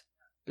 skept.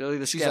 Billy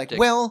the she's skeptic. Like,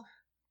 well,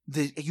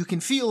 you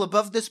can feel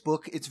above this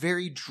book, it's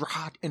very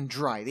hot and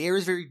dry. The air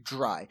is very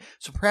dry.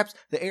 So perhaps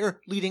the air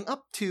leading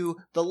up to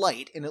the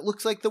light, and it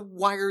looks like the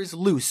wire is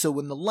loose. So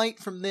when the light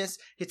from this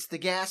hits the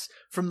gas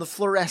from the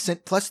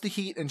fluorescent plus the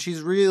heat, and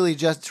she's really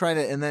just trying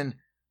to, and then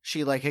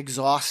she like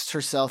exhausts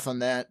herself on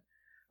that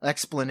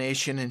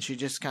explanation, and she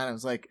just kind of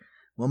was like,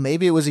 well,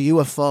 maybe it was a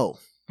UFO.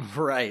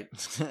 Right.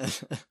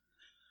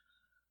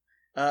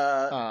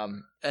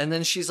 And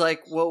then she's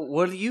like, well,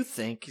 what do you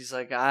think? He's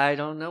like, I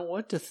don't know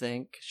what to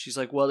think. She's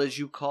like, well, did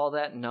you call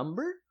that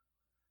number?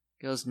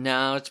 He goes,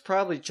 no, it's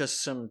probably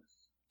just some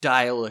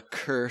dial a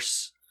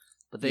curse.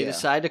 But they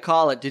decide to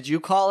call it. Did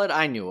you call it?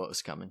 I knew what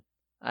was coming.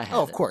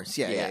 Of course.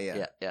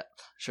 Yeah.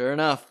 Sure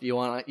enough. You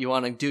want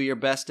to do your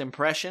best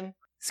impression?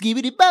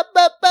 Skibidi bop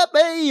bop bop,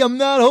 hey, I'm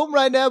not home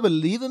right now, but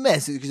leave a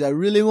message because I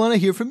really want to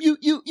hear from you,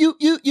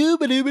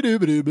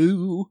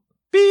 ba-doo-ba-doo-ba-doo-boo.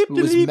 Beep,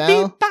 beep,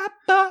 bop,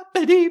 bop,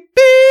 beep.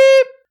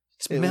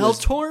 It's Mel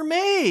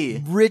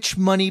Torme. Rich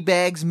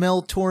Moneybags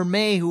Mel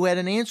Torme, who had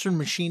an answering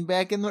machine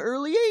back in the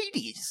early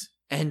 80s.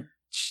 And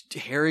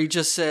Harry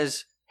just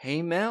says,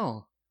 hey,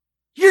 Mel,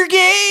 you're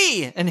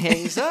gay, and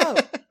hangs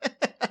up.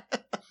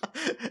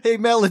 Hey,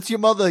 Mel, it's your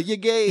mother. You're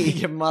gay.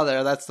 Your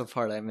mother. That's the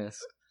part I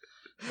missed.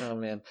 Oh,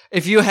 man.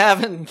 If you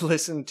haven't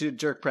listened to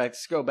Jerk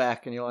Practice, go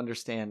back and you'll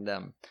understand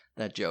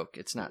that joke.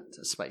 It's not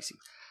spicy.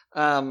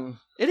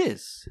 It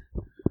is.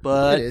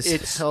 But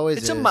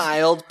it's a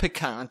mild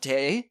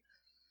picante.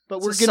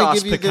 But we're going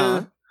to give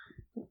you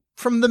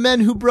from the men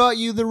who brought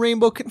you the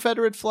Rainbow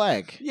Confederate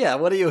flag. Yeah,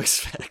 what do you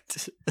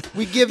expect?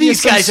 We give you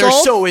some These guys salt,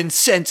 are so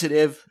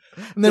insensitive.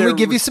 And then we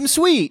give you some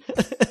sweet.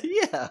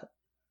 Yeah.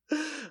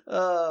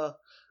 All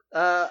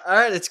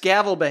right, it's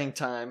gavel bang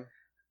time.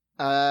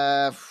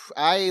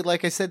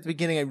 Like I said at the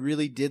beginning, I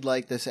really did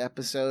like this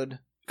episode.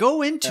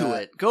 Go into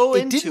it.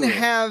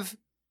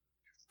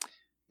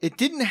 It it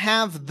didn't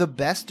have the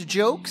best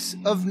jokes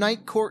of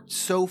Night Court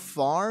so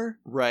far.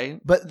 Right.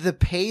 But the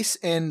pace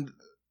and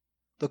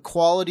the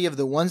quality of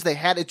the ones they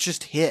had, it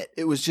just hit.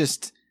 It was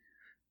just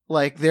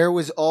like there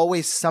was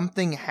always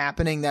something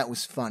happening that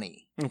was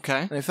funny.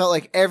 Okay. And I felt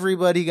like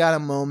everybody got a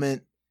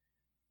moment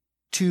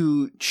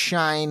to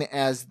shine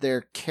as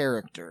their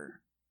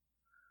character.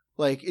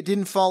 Like, it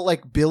didn't fall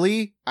like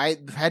Billy. I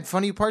had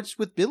funny parts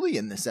with Billy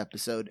in this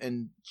episode,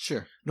 and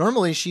Sure.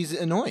 normally she's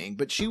annoying,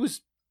 but she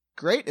was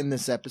great in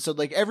this episode.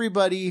 Like,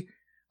 everybody,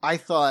 I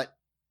thought,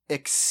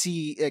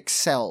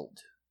 excelled.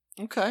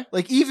 Okay.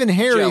 Like, even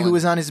Harry, Gelling. who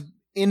was on his...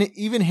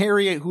 even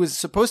Harry, who was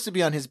supposed to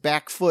be on his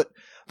back foot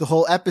the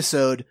whole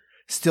episode,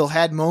 still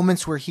had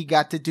moments where he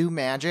got to do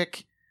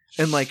magic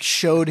and, like,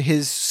 showed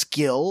his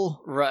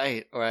skill.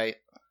 Right.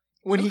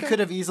 When he Okay. could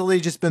have easily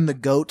just been the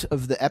GOAT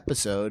of the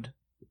episode.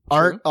 True.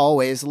 Art,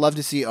 always. Love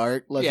to see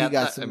Art. He got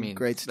that- some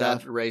great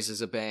stuff. That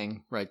raises a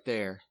bang right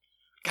there.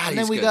 God, And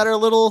he's then we good. got our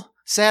little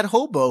sad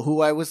hobo,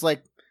 who I was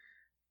like,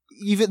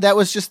 even that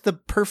was just the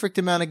perfect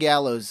amount of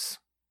gallows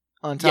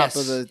on top Yes.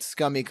 of the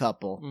scummy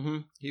couple. Mm-hmm.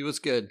 He was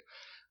good.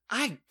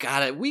 I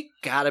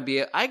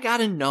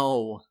gotta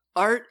know.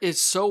 Art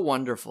is so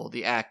wonderful.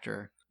 The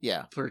actor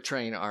Yeah.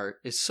 portraying Art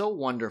is so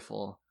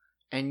wonderful.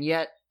 And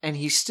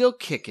he's still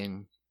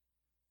kicking.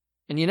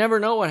 And you never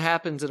know what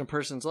happens in a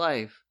person's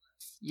life.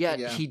 Yet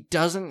Yeah. he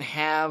doesn't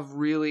have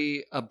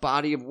really a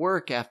body of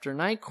work after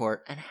Night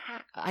Court. And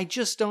I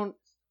just don't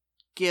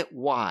get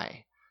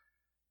why.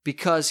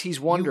 Because he's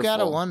wonderful. You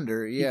gotta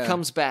wonder, yeah. He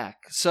comes back.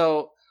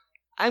 So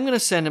I'm going to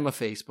send him a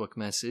Facebook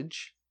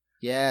message.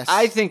 Yes.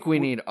 I think we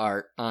need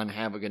Art on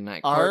Have a Good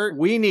Night Court. Art?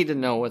 We need to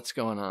know what's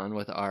going on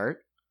with Art.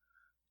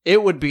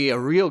 It would be a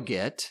real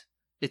get.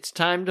 It's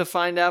time to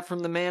find out from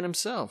the man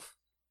himself.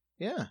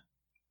 Yeah.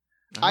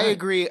 All I right.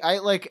 agree.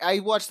 I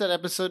watched that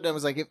episode and I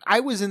was like, if I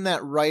was in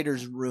that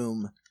writer's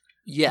room,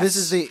 Yes. this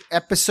is the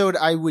episode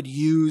I would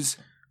use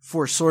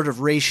for sort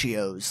of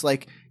ratios.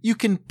 Like, you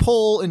can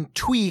pull and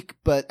tweak,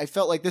 but I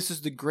felt like this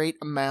is the great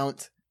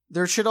amount.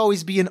 There should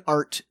always be an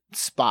Art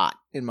spot,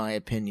 in my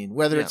opinion,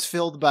 whether Yeah. it's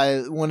filled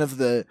by one of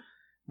the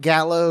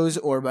gallows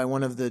or by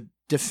one of the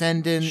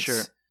defendants.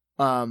 Sure.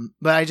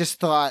 But I just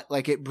thought,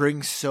 like, it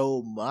brings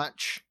so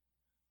much.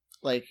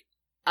 Like,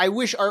 I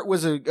wish Art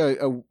was a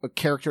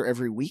character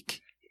every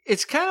week.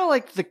 It's kind of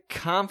like the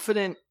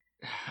confident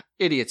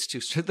idiots too.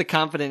 The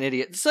confident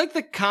idiot. It's like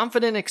the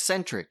confident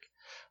eccentric.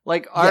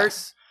 Like Art,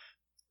 Yes.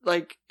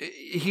 like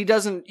he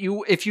doesn't.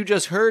 If you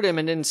just heard him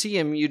and didn't see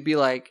him, you'd be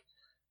like,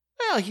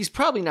 well, he's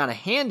probably not a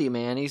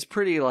handyman. He's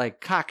pretty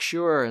like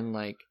cocksure and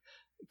like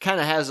kind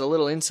of has a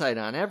little insight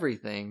on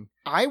everything.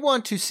 I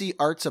want to see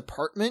Art's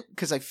apartment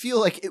because I feel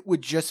like it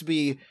would just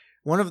be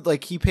one of,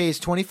 like, he pays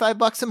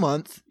 $25 a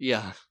month.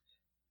 Yeah.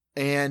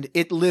 And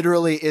it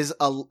literally is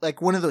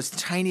like one of those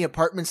tiny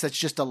apartments that's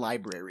just a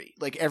library.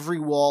 Like, every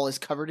wall is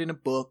covered in a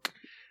book.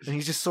 And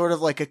he's just sort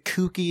of like a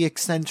kooky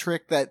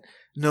eccentric that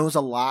knows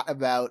a lot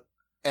about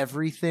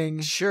everything.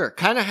 Sure.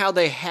 Kind of how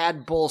they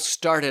had Bull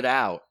started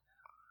out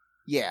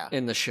Yeah.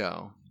 in the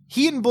show.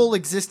 He and Bull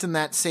exist in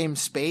that same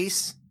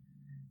space,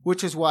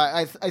 which is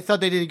why I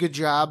thought they did a good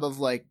job of,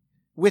 like,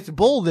 with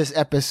Bull this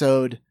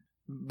episode,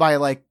 by,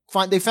 like,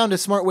 they found a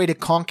smart way to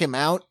conk him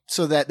out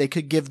so that they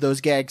could give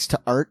those gags to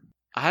Art.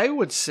 I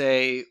would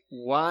say,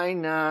 why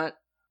not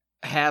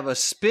have a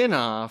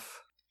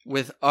spin-off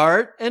with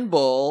Art and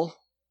Bull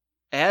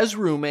as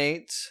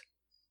roommates,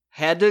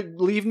 had to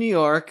leave New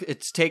York.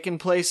 It's taking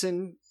place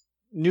in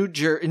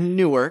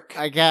Newark.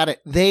 I got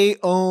it. They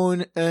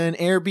own an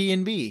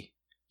Airbnb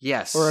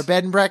Yes. or a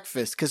bed and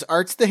breakfast because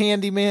Art's the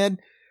handyman.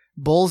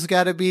 Bull's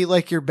got to be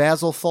like your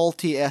Basil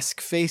Fawlty-esque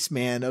face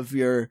man of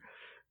your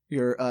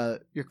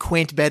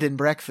quaint bed and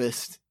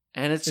breakfast.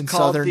 And it's in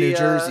called southern New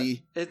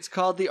Jersey. It's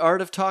called The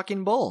Art of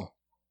Talking Bull.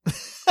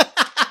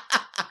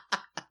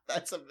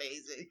 That's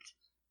amazing.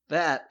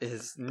 That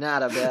is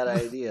not a bad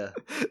idea.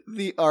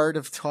 The Art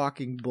of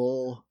Talking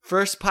Bull.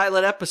 First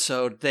pilot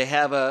episode, they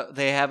have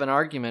an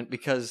argument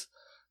because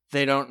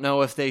they don't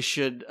know if they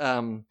should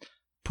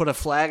put a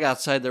flag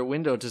outside their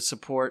window to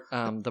support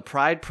the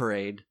Pride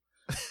Parade.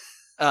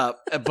 Or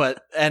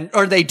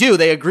they do.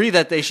 They agree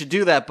that they should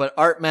do that, but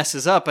Art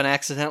messes up and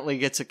accidentally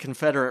gets a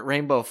Confederate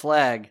rainbow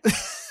flag,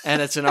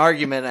 and it's an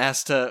argument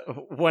as to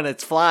when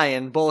it's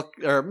flying. Bull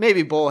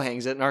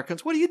hangs it, and Art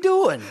comes, "What are you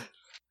doing?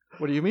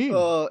 What do you mean?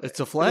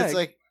 It's a flag." It's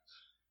like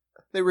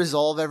they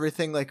resolve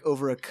everything like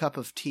over a cup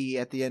of tea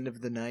at the end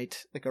of the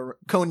night, like a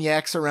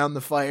cognac's around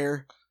the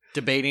fire,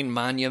 debating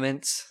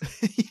monuments.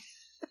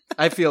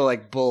 I feel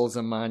like Bull's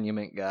a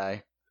monument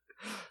guy.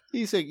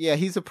 He's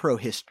a pro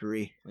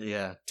history.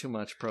 Yeah, too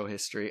much pro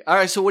history. All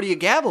right, so what do you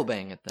gavel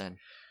bang it then?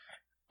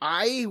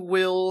 I'm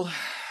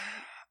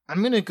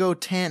gonna go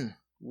 10.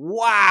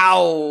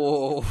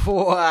 Wow.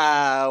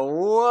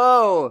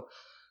 Whoa.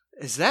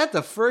 Is that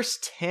the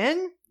first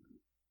 10?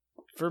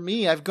 For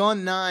me, I've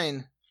gone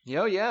 9.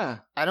 Yo, yeah.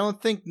 I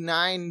don't think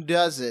 9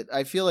 does it.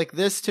 I feel like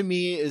this to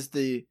me is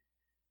the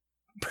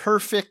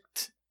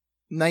perfect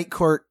Night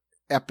Court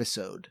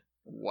episode.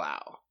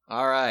 Wow.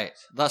 All right.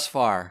 Thus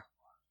far.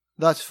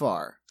 thus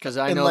far. Because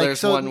I know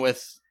there's one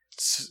with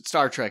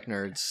Star Trek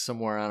nerds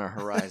somewhere on our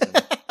horizon.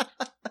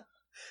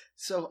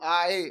 So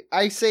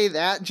I say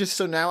that just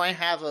so now I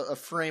have a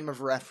frame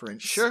of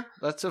reference. Sure,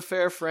 that's a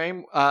fair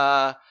frame.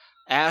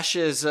 Ash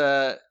is in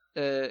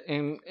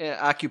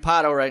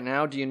Occupado right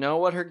now. Do you know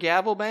what her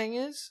gavel bang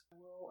is?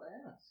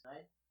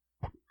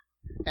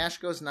 Ash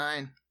goes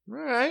 9. All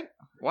right.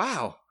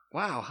 Wow.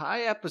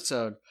 High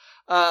episode.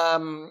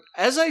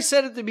 As I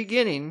said at the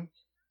beginning,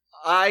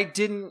 I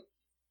didn't.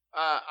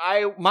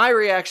 My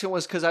reaction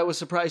was because I was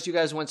surprised you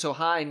guys went so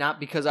high, not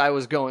because I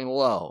was going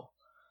low.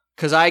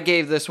 Because I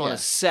gave this one a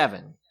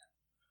 7.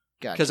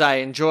 Gotcha. Because I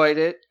enjoyed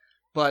it,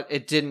 but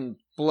it didn't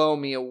blow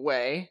me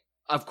away.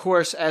 Of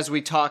course, as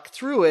we talk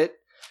through it,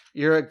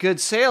 you're a good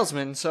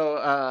salesman, so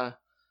I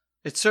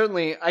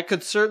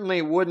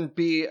certainly wouldn't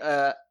be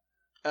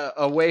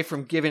away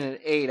from giving it an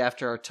 8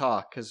 after our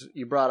talk, because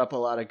you brought up a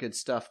lot of good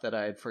stuff that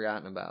I had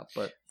forgotten about.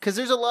 But because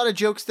there's a lot of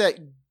jokes that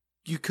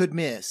you could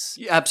miss.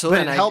 Yeah,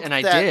 absolutely, and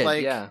I did.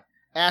 Like, yeah,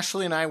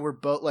 Ashley and I were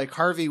both like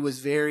Harvey was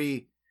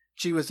very.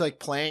 She was like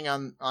playing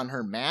on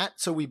her mat,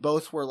 so we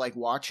both were like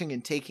watching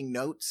and taking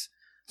notes.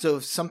 So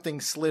if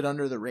something slid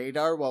under the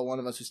radar while one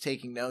of us was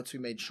taking notes, we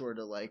made sure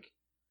to like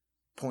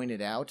point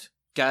it out.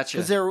 Gotcha.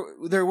 Because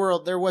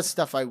there was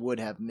stuff I would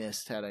have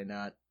missed had I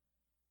not.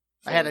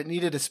 You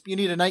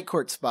need a night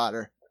court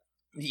spotter.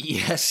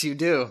 Yes, you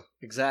do.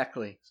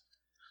 Exactly.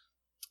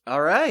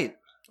 All right.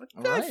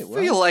 I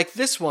feel like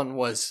this one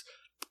was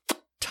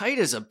tight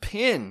as a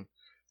pin.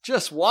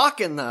 Just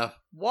walking the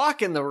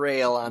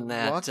rail on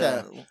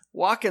that.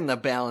 Walking the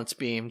balance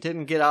beam.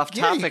 Didn't get off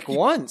topic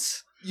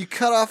once. You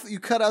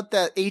cut out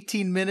that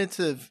 18 minutes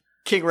of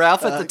King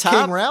Ralph at the top.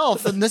 King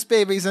Ralph, and this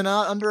baby's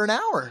under an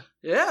hour.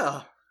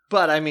 Yeah.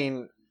 But I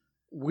mean,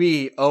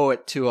 we owe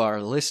it to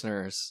our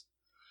listeners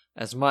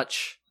as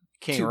much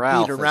King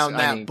Ralph beat around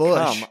that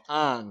bush. Come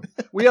on.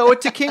 We owe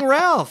it to King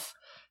Ralph.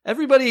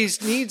 Everybody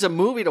needs a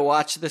movie to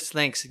watch this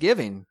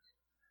Thanksgiving.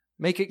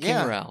 Make it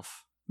King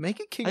Ralph. Make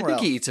it King Ralph. I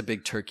think he eats a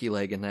big turkey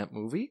leg in that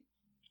movie.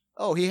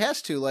 Oh, he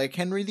has to, like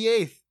Henry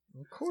VIII.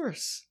 Of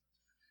course.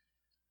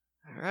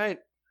 All right.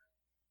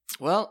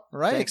 Well,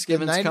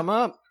 Thanksgiving's come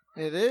up.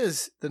 It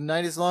is. The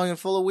night is long and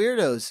full of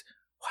weirdos.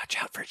 Watch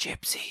out for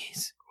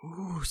gypsies.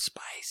 Ooh,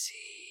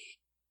 spicy.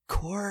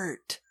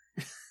 Court.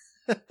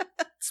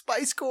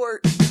 Spice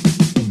Court.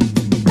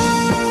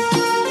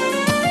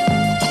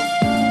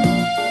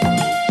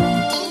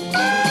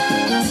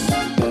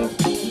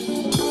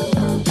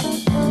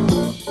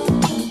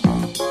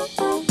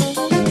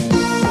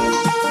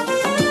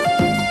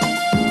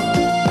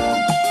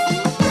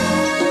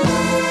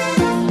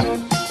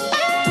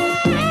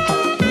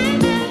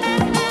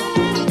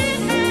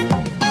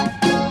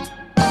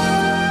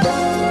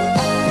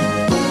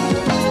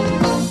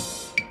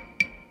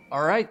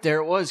 All right, there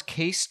it was.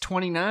 Case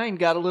 29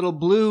 got a little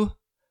blue.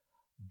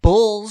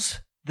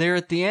 Bulls there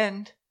at the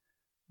end.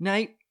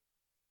 Night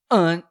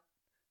on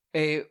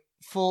a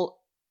full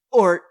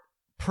Ort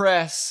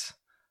press.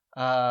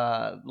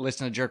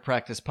 Listen to Jerk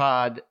Practice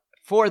Pod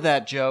for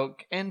that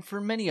joke and for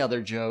many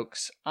other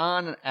jokes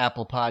on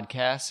Apple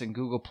Podcasts and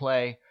Google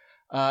Play.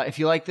 If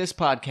you like this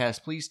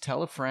podcast, please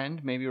tell a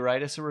friend, maybe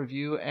write us a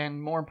review,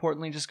 and more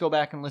importantly, just go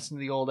back and listen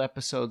to the old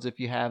episodes if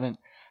you haven't.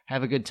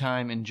 Have a good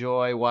time,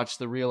 enjoy, watch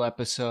the real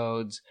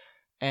episodes,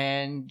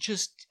 and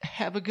just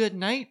have a good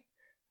night,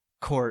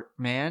 Court,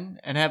 man,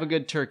 and have a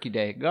good turkey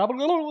day.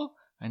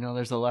 I know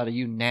there's a lot of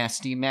you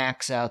nasty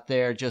Macs out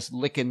there just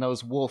licking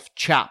those wolf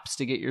chops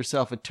to get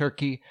yourself a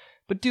turkey,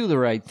 but do the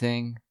right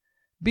thing.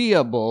 Be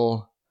a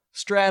bull,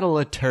 straddle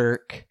a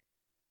Turk,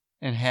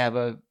 and have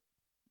a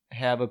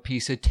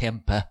piece of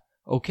tempeh,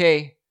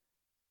 okay?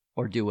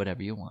 Or do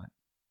whatever you want.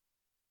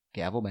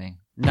 Gavel bang.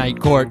 Night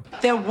Court.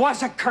 There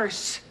was a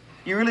curse.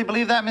 You really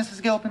believe that, Mrs.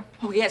 Gilpin?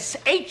 Oh, yes,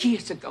 8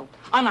 years ago,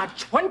 on our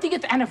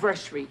 20th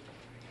anniversary,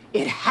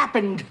 it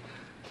happened.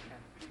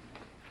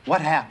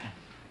 What happened?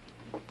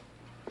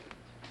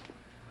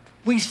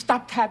 We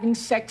stopped having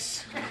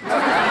sex.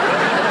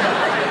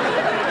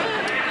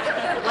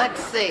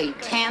 Let's see,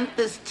 10th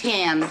is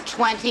 10,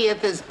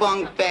 20th is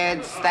bunk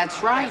beds.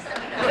 That's right.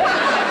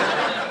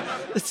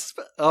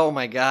 Oh,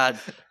 my God.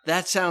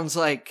 That sounds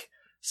like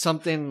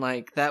something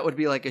like that would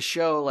be like a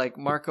show like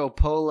Marco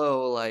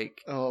Polo,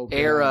 like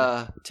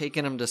Era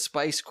taking him to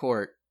Spice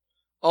Court.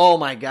 Oh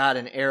my God,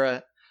 an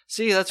Era.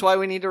 See, that's why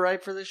we need to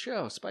write for this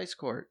show, Spice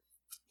Court.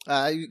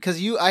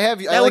 Because I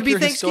like your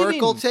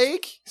historical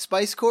take,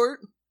 Spice Court.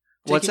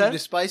 What's that? To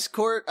Spice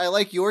Court. I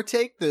like your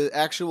take, the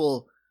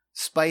actual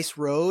Spice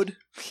Road.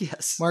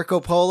 Yes. Marco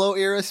Polo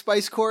era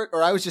Spice Court.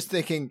 Or I was just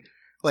thinking,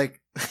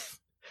 like,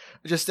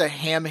 just a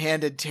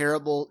ham-handed,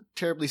 terribly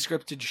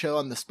scripted show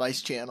on the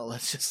Spice Channel.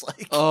 That's just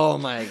like... Oh,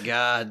 my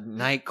God.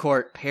 Night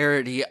Court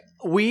parody.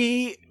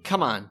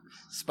 Come on.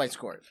 Spice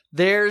Court.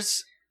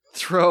 There's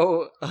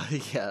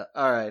yeah.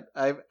 All right.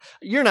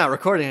 You're not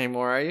recording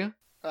anymore, are you?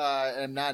 I'm not